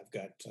 So yeah, I've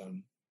got.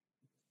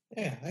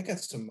 I got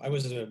some. I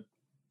was an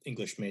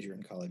English major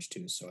in college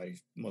too, so I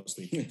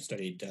mostly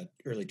studied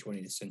early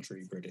 20th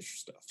century British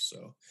stuff.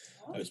 So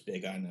I was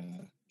big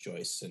on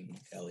Joyce and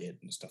Eliot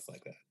and stuff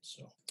like that.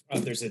 So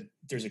there's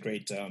a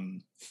great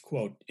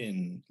quote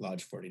in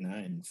Lodge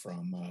 49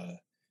 from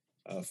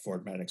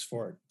Ford Maddox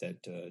Ford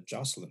that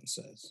Jocelyn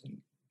says. And,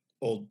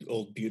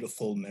 old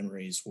beautiful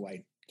memories.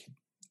 Why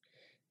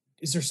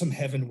is there some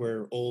heaven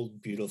where old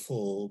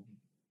beautiful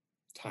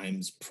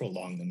times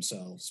prolong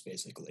themselves?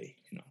 Basically,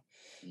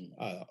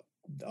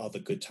 all the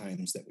good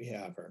times that we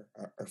have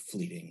are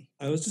fleeting.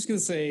 I was just going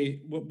to say,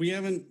 we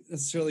haven't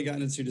necessarily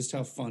gotten into just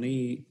how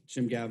funny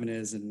Jim Gavin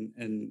is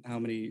and how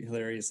many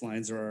hilarious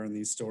lines there are in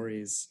these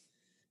stories.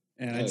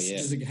 And I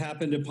just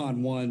happened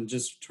upon one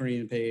just turning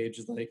the page,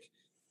 like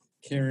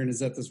Karen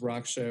is at this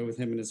rock show with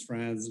him and his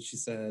friends, and she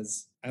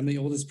says, "I'm the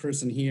oldest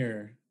person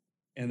here."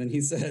 And then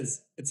he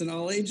says, "It's an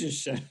all ages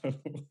show."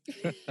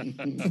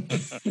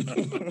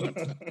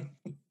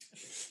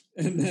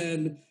 And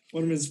then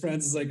one of his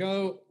friends is like,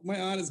 "Oh, my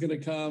aunt is going to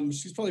come.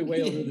 She's probably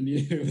way older than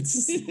you."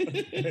 It's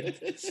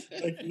just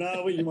like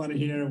not what you want to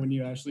hear when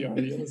you actually are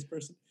the oldest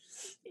person.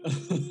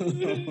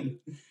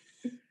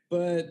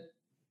 But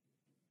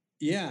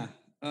yeah,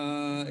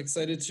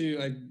 excited to.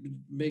 I'm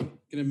going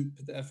to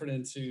put the effort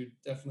in to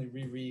definitely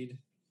reread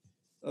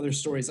other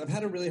stories. I've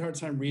had a really hard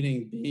time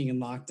reading being in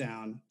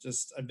lockdown.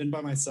 I've been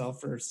by myself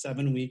for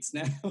 7 weeks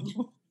now,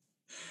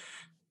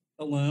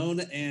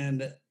 alone,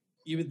 and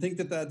you would think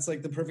that that's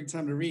like the perfect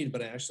time to read,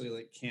 but I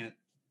actually can't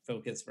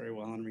focus very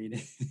well on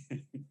reading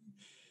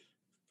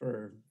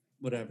for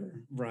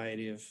whatever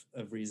variety of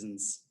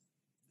reasons.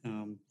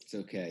 It's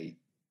okay.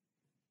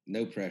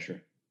 No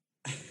pressure.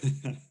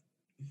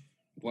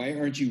 Why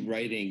aren't you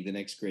writing the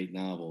next great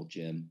novel,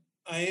 Jim?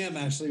 I am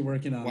actually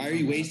working on. Why are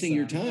you wasting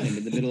your time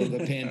in the middle of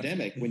a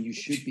pandemic when you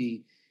should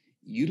be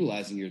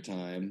utilizing your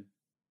time?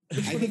 I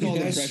think all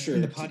the pressure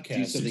in the to do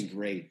podcast something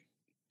great.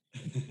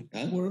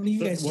 Huh? One of you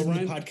guys in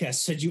the podcast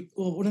said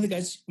one of you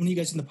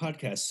guys in the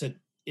podcast said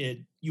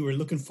you were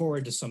looking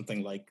forward to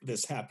something like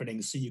this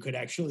happening so you could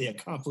actually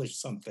accomplish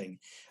something.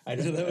 I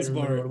don't know. That was I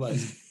don't remember Bart. what it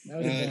was.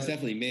 It's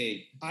definitely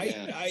me.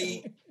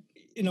 I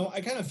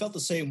kind of felt the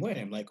same way.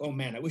 I'm like, oh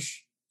man, I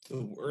wish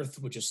the earth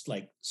would just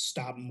like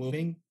stop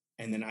moving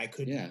and then I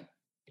could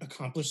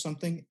accomplish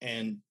something.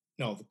 And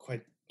no,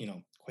 quite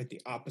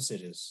the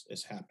opposite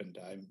has happened.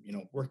 I'm,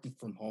 working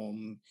from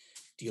home,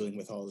 dealing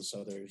with all this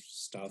other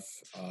stuff,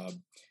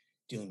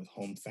 dealing with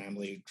home,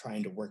 family,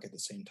 trying to work at the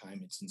same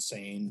time. It's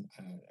insane.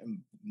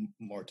 I'm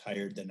more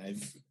tired than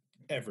I've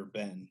ever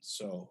been.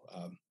 So,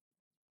 I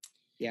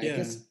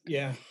guess,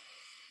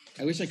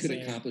 I wish I could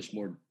Same. accomplish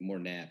more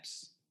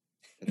naps.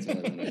 That's all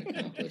I want to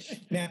accomplish.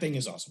 Napping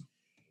is awesome.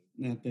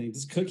 Napping,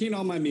 just cooking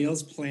all my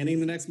meals, planning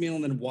the next meal,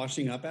 and then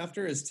washing up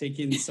after is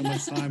taking so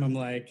much time. I'm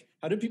like,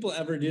 how do people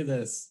ever do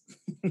this?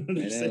 I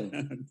know.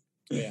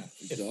 Yeah,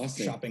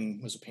 Exhausting. Shopping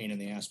was a pain in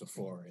the ass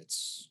before.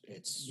 It's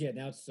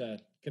now it's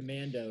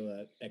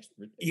commando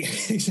expert. yeah,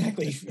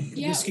 exactly.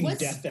 Yeah, Risking what's-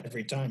 death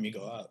every time you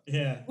go out.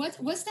 Yeah,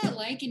 What's that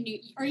like in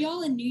are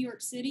y'all in New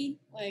York City?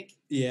 Like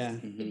yeah.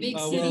 the big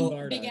Oh, city,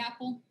 well, Big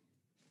Apple?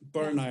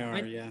 Bart and I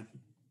are, yeah.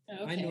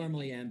 Oh, I okay.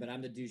 normally am, but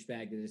I'm the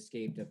douchebag that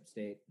escaped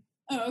upstate.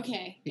 Oh,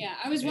 okay. Yeah,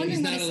 I was He's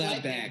wondering what not it's allowed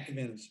like. back.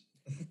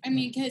 I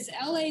mean, because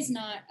LA's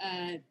not,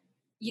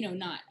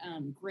 not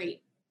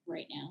great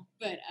right now,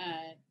 but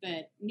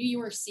New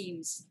York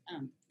seems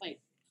like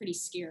pretty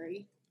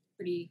scary,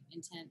 pretty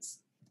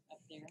intense up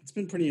there. It's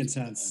been pretty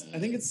intense. I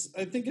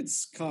think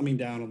it's calming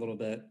down a little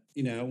bit.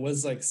 You know, it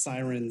was like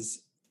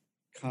sirens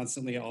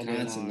constantly all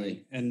day long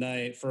and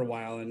night for a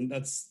while, and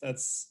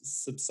that's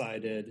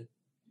subsided.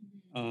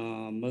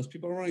 Most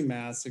people are wearing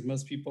masks. Like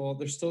most people,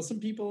 there's still some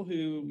people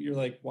who you're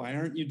like, why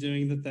aren't you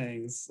doing the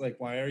things? Like,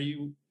 why are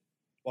you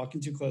walking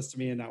too close to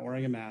me and not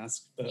wearing a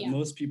mask? But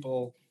most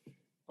people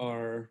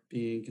are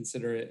being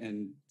considerate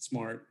and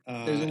smart.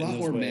 There's a lot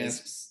more ways.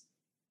 masks.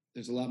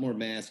 There's a lot more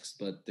masks,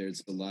 but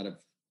there's a lot of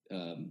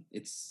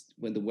it's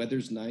when the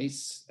weather's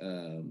nice,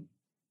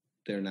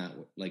 they're not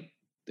like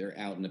they're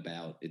out and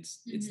about.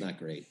 It's not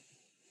great.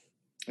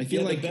 I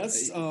feel like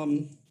that's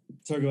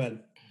sorry, go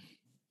ahead.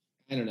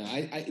 I don't know.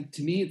 I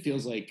to me it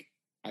feels like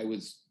I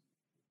was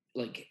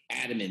like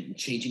adamant and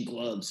changing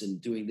gloves and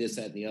doing this,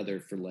 that, and the other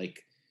for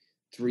like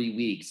 3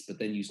 weeks, but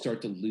then you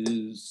start to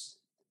lose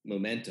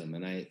momentum,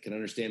 and I can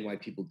understand why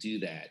people do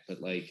that. But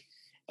like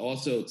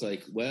also it's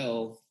like,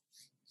 well,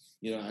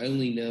 you know, I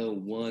only know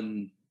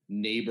one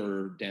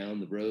neighbor down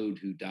the road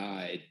who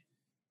died.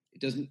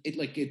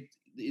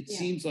 It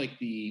seems like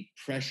the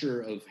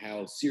pressure of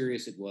how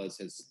serious it was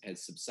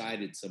has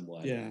subsided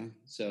somewhat. Yeah.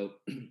 So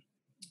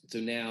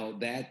now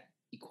that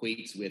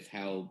equates with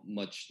how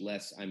much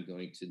less I'm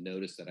going to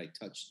notice that I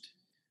touched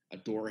a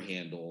door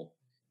handle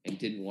and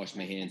didn't wash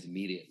my hands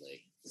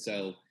immediately.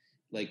 So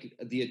like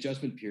the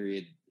adjustment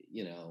period,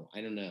 you know, I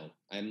don't know.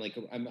 I'm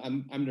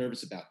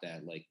nervous about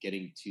that, like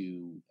getting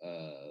to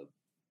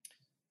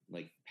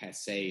like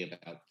passe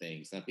about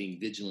things, not being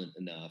vigilant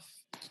enough.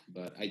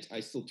 But I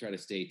still try to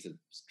stay to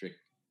strict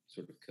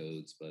sort of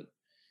codes,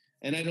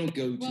 and I don't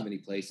go too many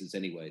places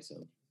anyway.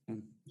 So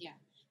yeah.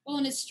 Well,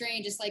 and it's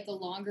strange. It's like the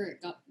longer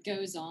it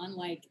goes on,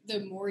 like the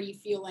more you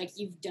feel like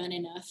you've done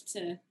enough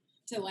to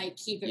like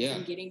keep it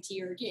from getting to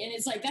your, and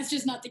it's like that's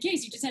just not the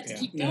case. You just have to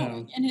keep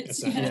going, and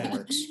it's that's not how it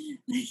works.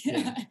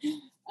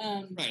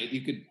 Right.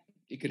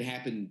 It could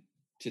happen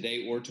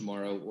today or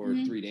tomorrow or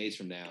 3 days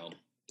from now.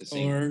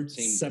 Or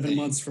 7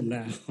 months from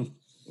now.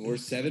 Or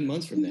 7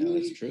 months from now.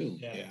 That's true.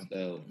 Yeah.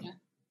 So,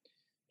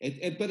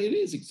 but it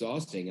is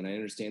exhausting, and I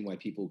understand why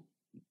people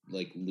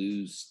like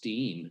lose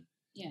steam.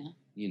 Yeah.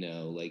 You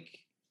know, like,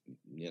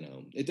 you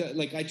know,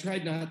 like I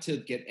tried not to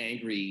get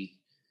angry.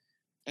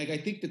 Like I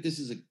think that this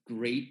is a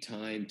great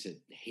time to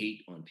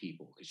hate on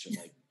people because you're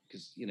like,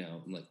 because you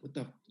know, I'm like, what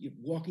the? You're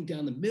walking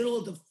down the middle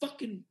of the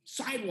fucking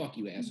sidewalk,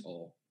 you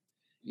asshole.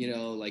 You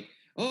know, like,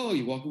 oh,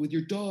 you're walking with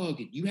your dog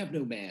and you have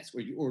no mask,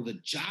 or the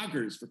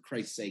joggers, for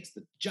Christ's sakes,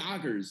 the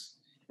joggers.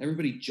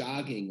 Everybody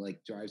jogging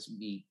like drives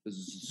me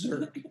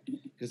berserk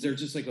because they're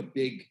just like a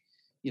big,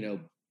 you know,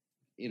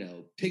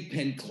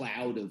 pigpen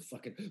cloud of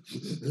fucking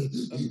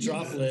of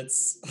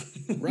droplets.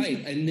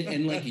 Right.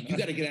 And like you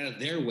got to get out of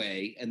their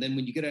way. And then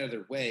when you get out of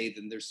their way,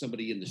 then there's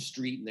somebody in the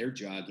street and they're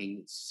jogging.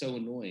 It's so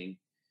annoying.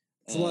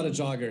 It's a lot of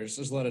joggers.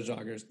 There's a lot of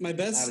joggers. The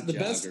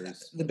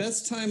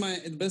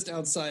best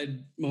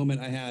outside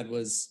moment I had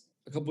was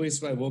a couple weeks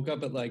ago. I woke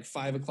up at like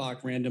 5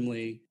 o'clock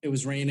randomly. It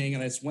was raining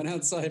and I just went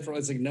outside for,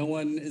 it's like, no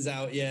one is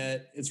out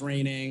yet. It's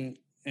raining.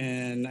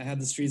 And I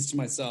had the streets to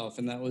myself.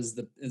 And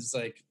it's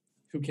like,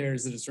 who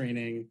cares that it's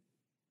raining?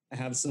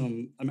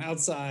 I'm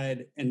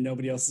outside and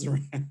nobody else is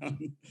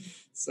around.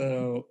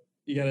 So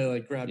you got to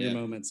like grab your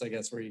moments, I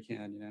guess, where you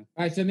can, you know?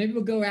 All right. So maybe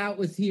we'll go out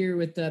with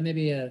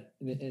maybe a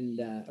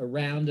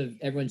round of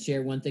everyone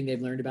share one thing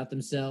they've learned about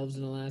themselves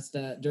in the last,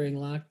 during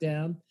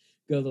lockdown.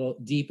 Go a little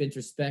deep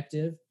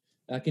introspective.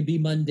 It can be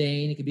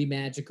mundane. It can be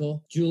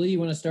magical. Julie, you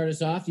want to start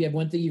us off? You have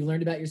one thing you've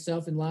learned about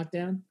yourself in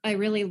lockdown? I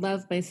really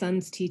love my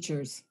son's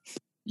teachers.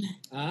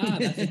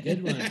 That's a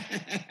good one.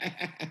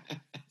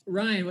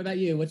 Ryan, what about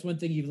you? What's one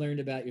thing you've learned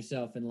about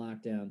yourself in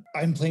lockdown?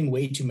 I'm playing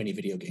way too many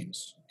video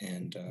games,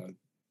 and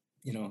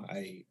you know,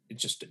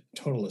 it's just a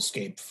total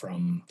escape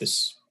from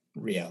this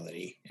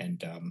reality.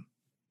 And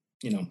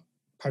you know,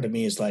 part of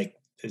me is like,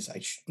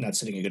 not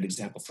setting a good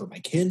example for my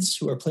kids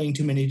who are playing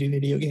too many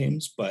video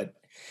games, but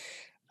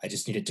I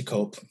just needed to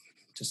cope.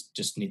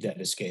 Just need that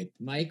escape.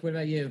 Mike, what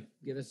about you?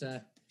 Give us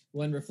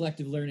one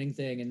reflective learning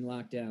thing in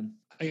lockdown.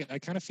 I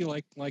kind of feel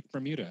like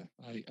Bermuda.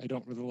 I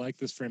don't really like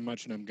this very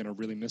much, and I'm going to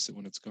really miss it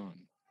when it's gone.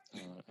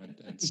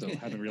 And so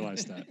having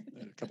realized that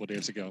a couple of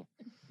days ago,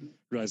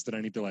 realized that I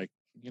need to like,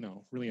 you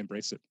know, really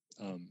embrace it.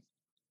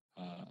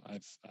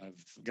 I've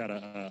got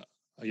a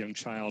young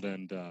child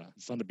and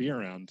fun to be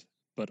around,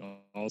 but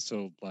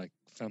also like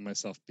found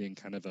myself being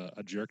kind of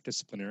a jerk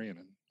disciplinarian,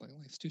 and like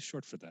life's too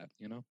short for that,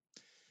 you know.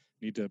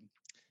 Need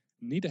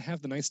to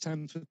have the nice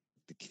times with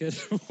the kid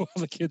while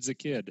the kid's a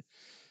kid.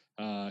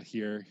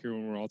 Here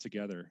when we're all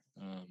together,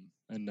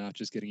 and not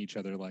just getting each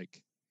other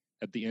like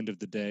at the end of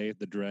the day,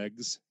 the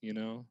dregs, you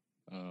know,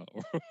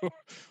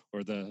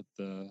 or the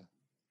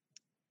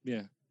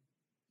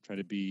try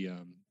to be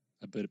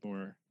a bit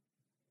more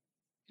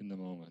in the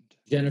moment?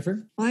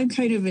 Jennifer? Well, I'm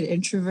kind of an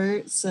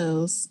introvert,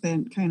 so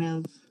spent kind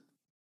of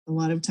a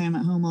lot of time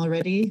at home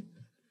already.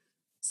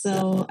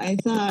 So I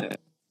thought,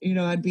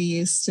 I'd be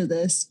used to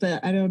this,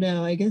 but I don't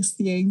know. I guess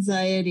the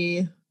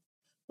anxiety,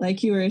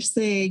 like you were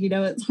saying,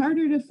 it's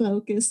harder to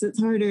focus. It's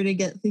harder to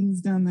get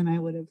things done than I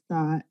would have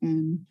thought.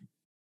 And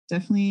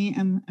definitely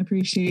am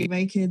appreciating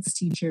my kids'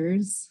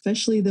 teachers,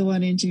 especially the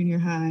one in junior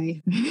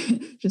high.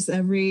 Just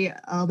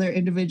all their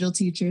individual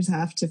teachers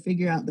have to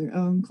figure out their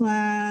own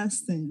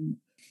class, and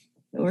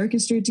the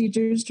orchestra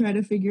teachers try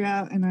to figure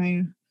out.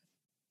 And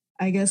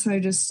I guess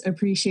I'm just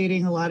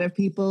appreciating a lot of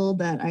people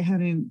that I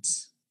hadn't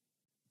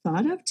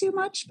thought of too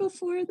much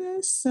before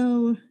this.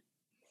 So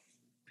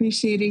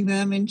appreciating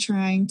them and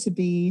trying to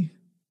be,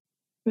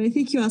 but I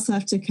think you also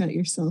have to cut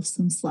yourself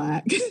some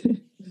slack.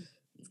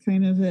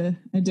 Kind of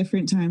a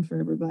different time for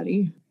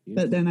everybody.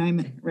 But then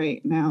I'm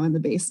right now in the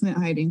basement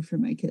hiding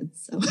from my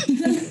kids. So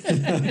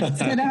it's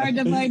kind of hard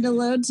to find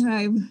alone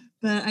time.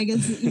 But I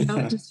guess,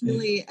 just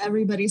really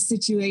everybody's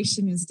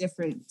situation is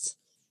different.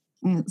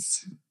 And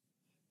it's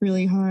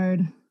really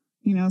hard.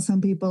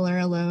 Some people are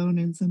alone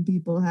and some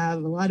people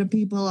have a lot of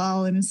people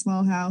all in a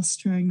small house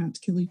trying not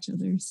to kill each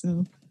other.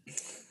 So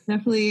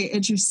definitely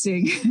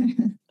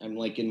interesting. I'm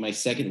like in my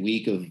second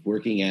week of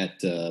working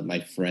at my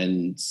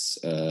friend's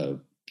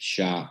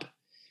shop.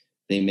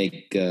 They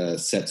make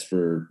sets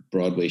for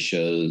Broadway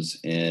shows,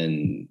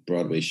 and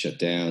Broadway's shut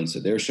down, so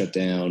they're shut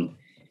down.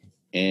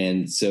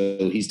 And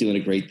so he's doing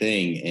a great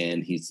thing,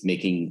 and he's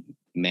making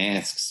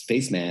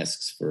face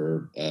masks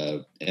for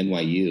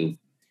NYU.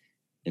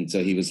 And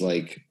so he was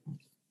like,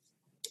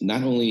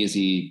 not only is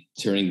he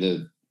turning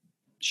the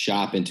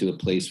shop into a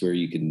place where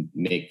you can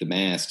make the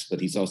masks,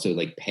 but he's also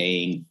like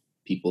paying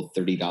people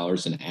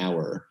 $30 an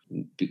hour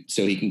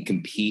so he can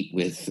compete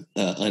with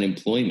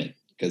unemployment.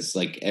 Because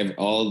like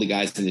all the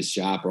guys in his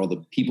shop, or all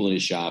the people in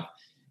his shop,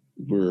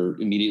 were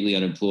immediately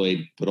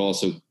unemployed, but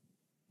also,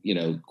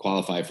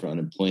 qualify for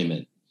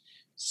unemployment.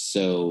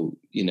 So,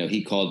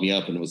 he called me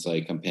up and was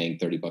like, I'm paying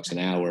 $30 an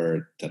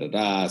hour,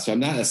 So I'm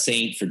not a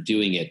saint for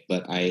doing it,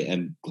 but I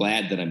am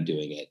glad that I'm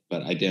doing it.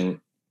 But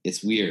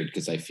it's weird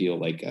because I feel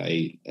like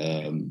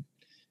I'm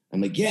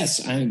like,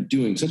 yes, I'm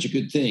doing such a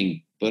good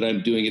thing, but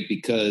I'm doing it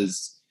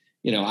because,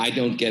 I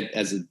don't get,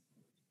 as a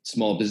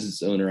small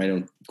business owner, I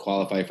don't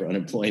qualify for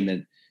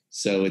unemployment.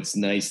 So it's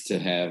nice to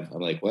have,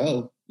 I'm like,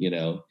 well,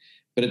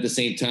 but at the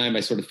same time, I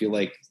sort of feel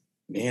like,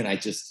 man,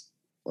 I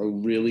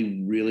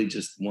really, really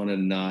just want to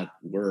not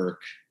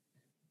work.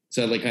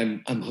 So like,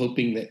 I'm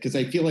hoping that, because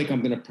I feel like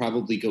I'm going to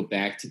probably go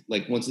back to,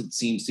 like, once it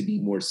seems to be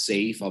more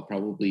safe, I'll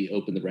probably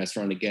open the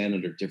restaurant again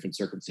under different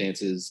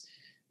circumstances,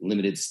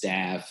 limited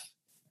staff,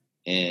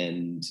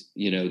 and,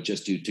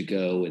 just do to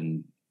go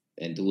and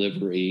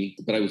delivery.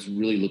 But I was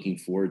really looking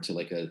forward to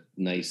like a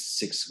nice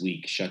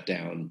 6-week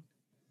shutdown.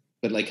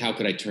 But like, how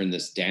could I turn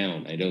this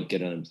down? I don't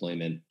get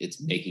unemployment. It's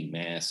making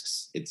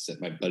masks. It's at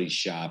my buddy's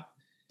shop.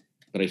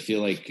 But I feel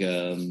like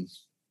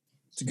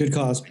it's a good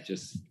cause.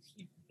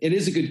 It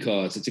is a good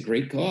cause. It's a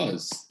great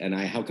cause. And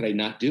how could I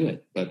not do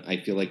it? But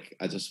I feel like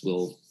I just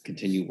will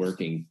continue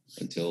working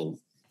until,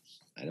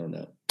 I don't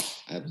know.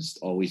 I'll just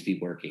always be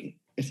working.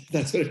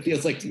 That's what it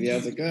feels like to me. I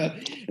was like,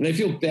 and I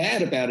feel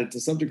bad about it to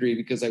some degree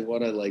because I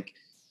want to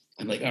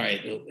I'm like, all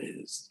right,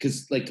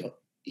 because like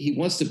he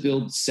wants to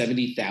build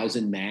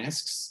 70,000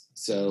 masks.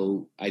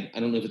 So I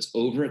don't know if it's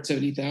over at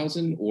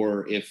 70,000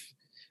 or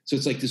so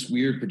it's like this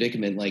weird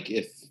predicament. Like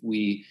if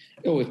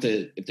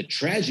the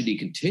tragedy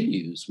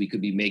continues, we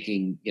could be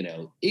making,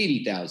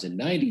 80,000,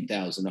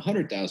 90,000,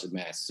 100,000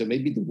 masks. So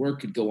maybe the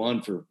work could go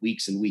on for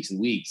weeks and weeks and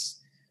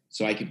weeks.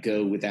 So I could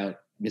go without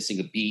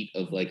missing a beat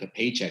of like a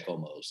paycheck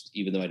almost,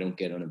 even though I don't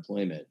get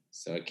unemployment.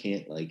 So I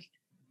can't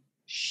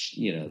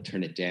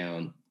turn it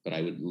down, but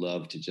I would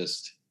love to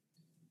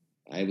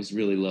I was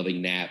really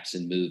loving naps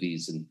and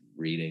movies and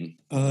reading.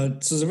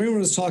 So as everyone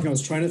was talking, I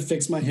was trying to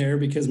fix my hair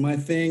because my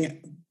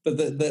thing, but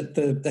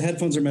the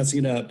headphones are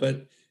messing it up.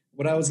 But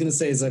what I was going to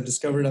say is I've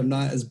discovered I'm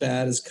not as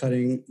bad as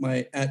cutting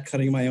my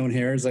own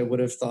hair as I would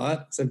have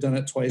thought, because I've done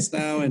it twice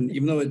now. And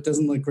even though it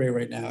doesn't look great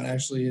right now, it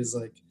actually is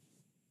like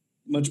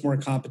much more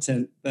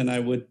competent than I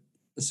would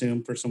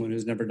assume for someone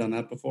who's never done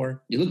that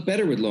before. You look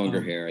better with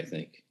longer hair, I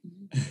think.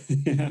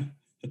 Yeah.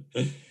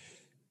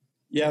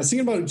 Yeah, I was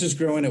thinking about just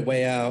growing it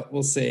way out.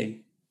 We'll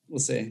see.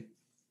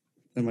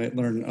 I might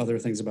learn other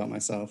things about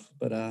myself.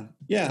 But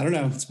yeah, I don't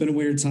know. It's been a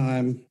weird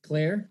time.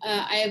 Claire?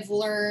 I have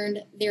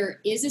learned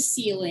there is a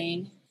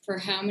ceiling for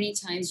how many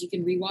times you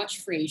can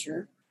rewatch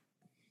Frasier.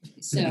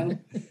 So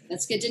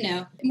that's good to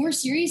know. More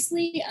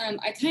seriously,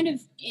 I kind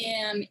of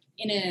am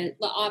in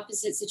the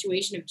opposite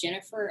situation of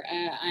Jennifer.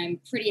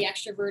 I'm pretty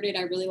extroverted.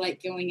 I really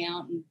like going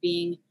out and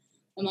being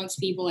amongst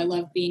people. I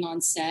love being on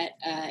set.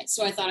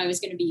 So I thought I was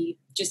going to be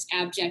just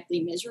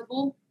abjectly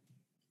miserable.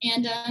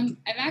 And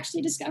I've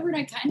actually discovered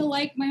I kind of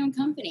like my own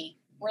company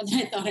more than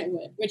I thought I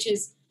would, which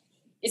is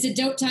a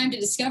dope time to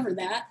discover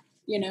that,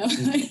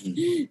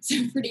 It's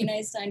a pretty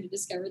nice time to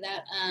discover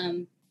that.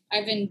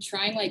 I've been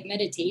trying like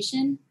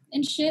meditation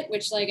and shit,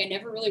 which like I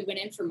never really went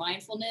in for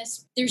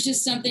mindfulness. There's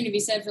just something to be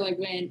said for like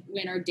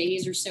when our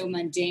days are so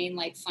mundane,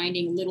 like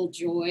finding little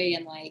joy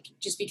and like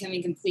just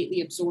becoming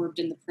completely absorbed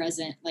in the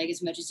present, like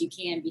as much as you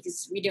can,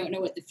 because we don't know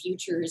what the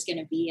future is going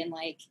to be. And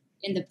like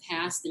in the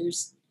past,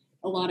 there's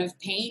a lot of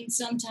pain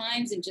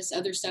sometimes and just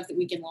other stuff that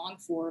we can long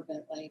for.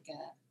 But like,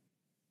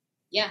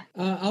 yeah.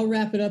 I'll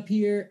wrap it up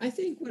here. I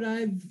think what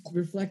I've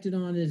reflected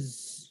on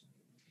is,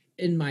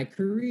 in my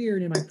career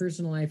and in my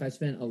personal life, I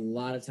spent a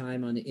lot of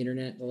time on the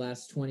internet the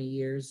last 20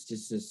 years,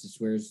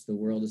 just where the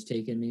world has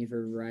taken me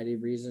for a variety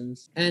of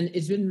reasons. And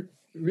it's been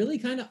really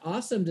kind of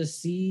awesome to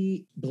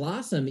see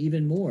blossom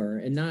even more,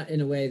 and not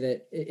in a way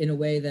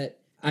that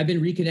I've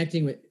been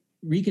reconnecting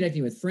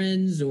with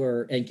friends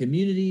and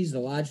communities. The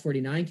Lodge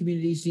 49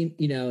 community seem,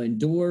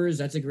 indoors.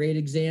 That's a great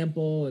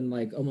example. And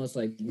like almost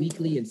like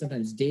weekly and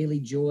sometimes daily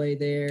joy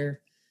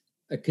there.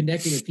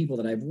 Connecting with people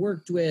that I've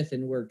worked with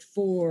and worked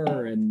for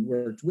and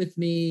worked with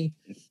me,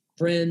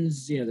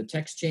 friends, the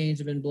text chains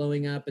have been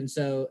blowing up. And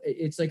so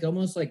it's like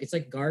almost like, it's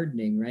like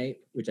gardening, right?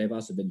 Which I've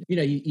also been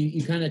doing.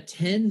 You kind of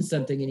tend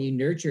something and you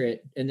nurture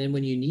it. And then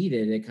when you need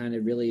it, it kind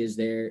of really is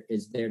there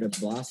to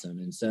blossom.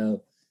 And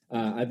so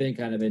I've been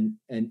kind of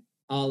an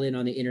all in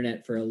on the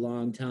internet for a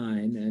long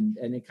time.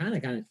 And it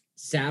kind of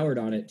soured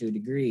on it to a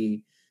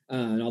degree,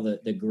 and all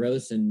the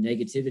gross and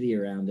negativity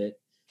around it.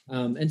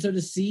 And so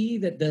to see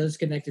that those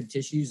connective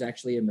tissues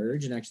actually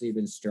emerge and actually have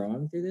been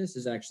strong through this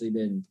has actually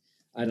been,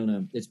 I don't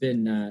know, it's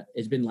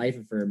been life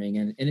affirming,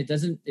 and it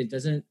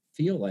doesn't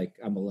feel like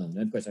I'm alone.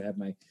 And of course I have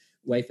my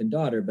wife and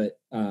daughter, but,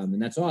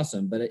 and that's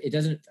awesome, but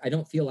I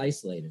don't feel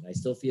isolated. I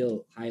still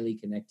feel highly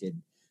connected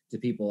to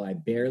people I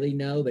barely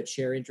know, but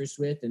share interests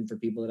with, and for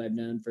people that I've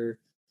known for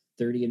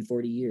 30 and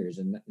 40 years.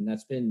 And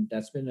that's been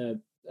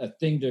a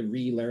thing to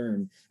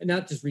relearn, and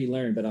not just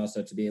relearn, but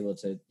also to be able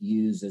to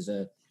use as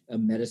a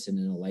medicine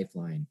and a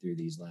lifeline through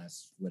these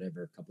last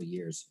couple of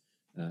years,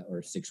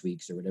 or 6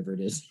 weeks or whatever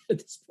it is at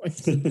this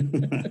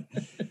point.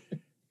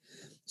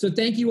 So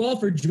thank you all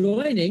for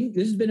joining.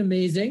 This has been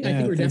amazing. I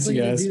think we're definitely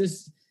going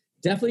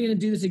to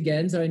do this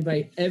again. So I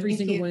invite every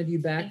single one of you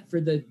back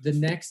for the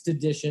next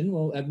edition.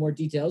 We'll have more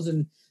details,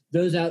 and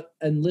those out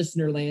in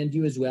listener land,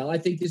 you as well. I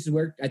think this has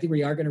worked. I think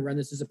we are going to run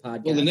this as a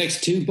podcast. Well, the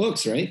next 2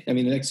 books, right? I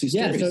mean, the next 2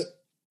 stories.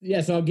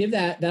 So I'll give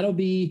that'll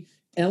be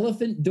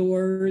Elephant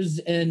Doors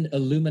and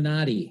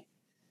Illuminati.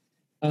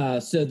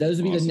 So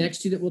those will be the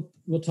next 2 that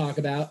we'll talk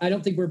about. I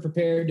don't think we're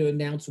prepared to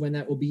announce when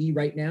that will be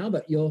right now,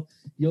 but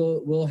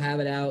we'll have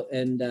it out.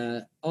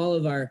 And all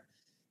of our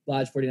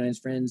Lodge 49's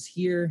friends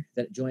here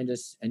that joined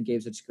us and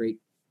gave such great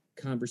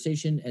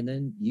conversation, and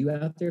then you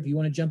out there, if you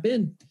want to jump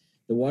in,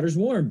 the water's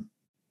warm.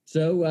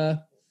 So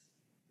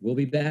we'll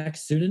be back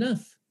soon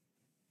enough.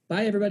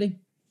 Bye, everybody.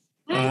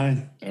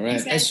 Bye. All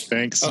right.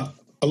 Thanks.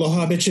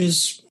 Aloha,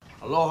 bitches.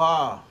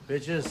 Aloha,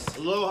 bitches.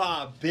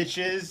 Aloha,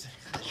 bitches.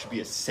 That should be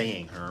a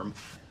saying, Herm.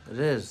 It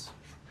is.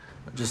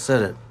 I just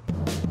said it.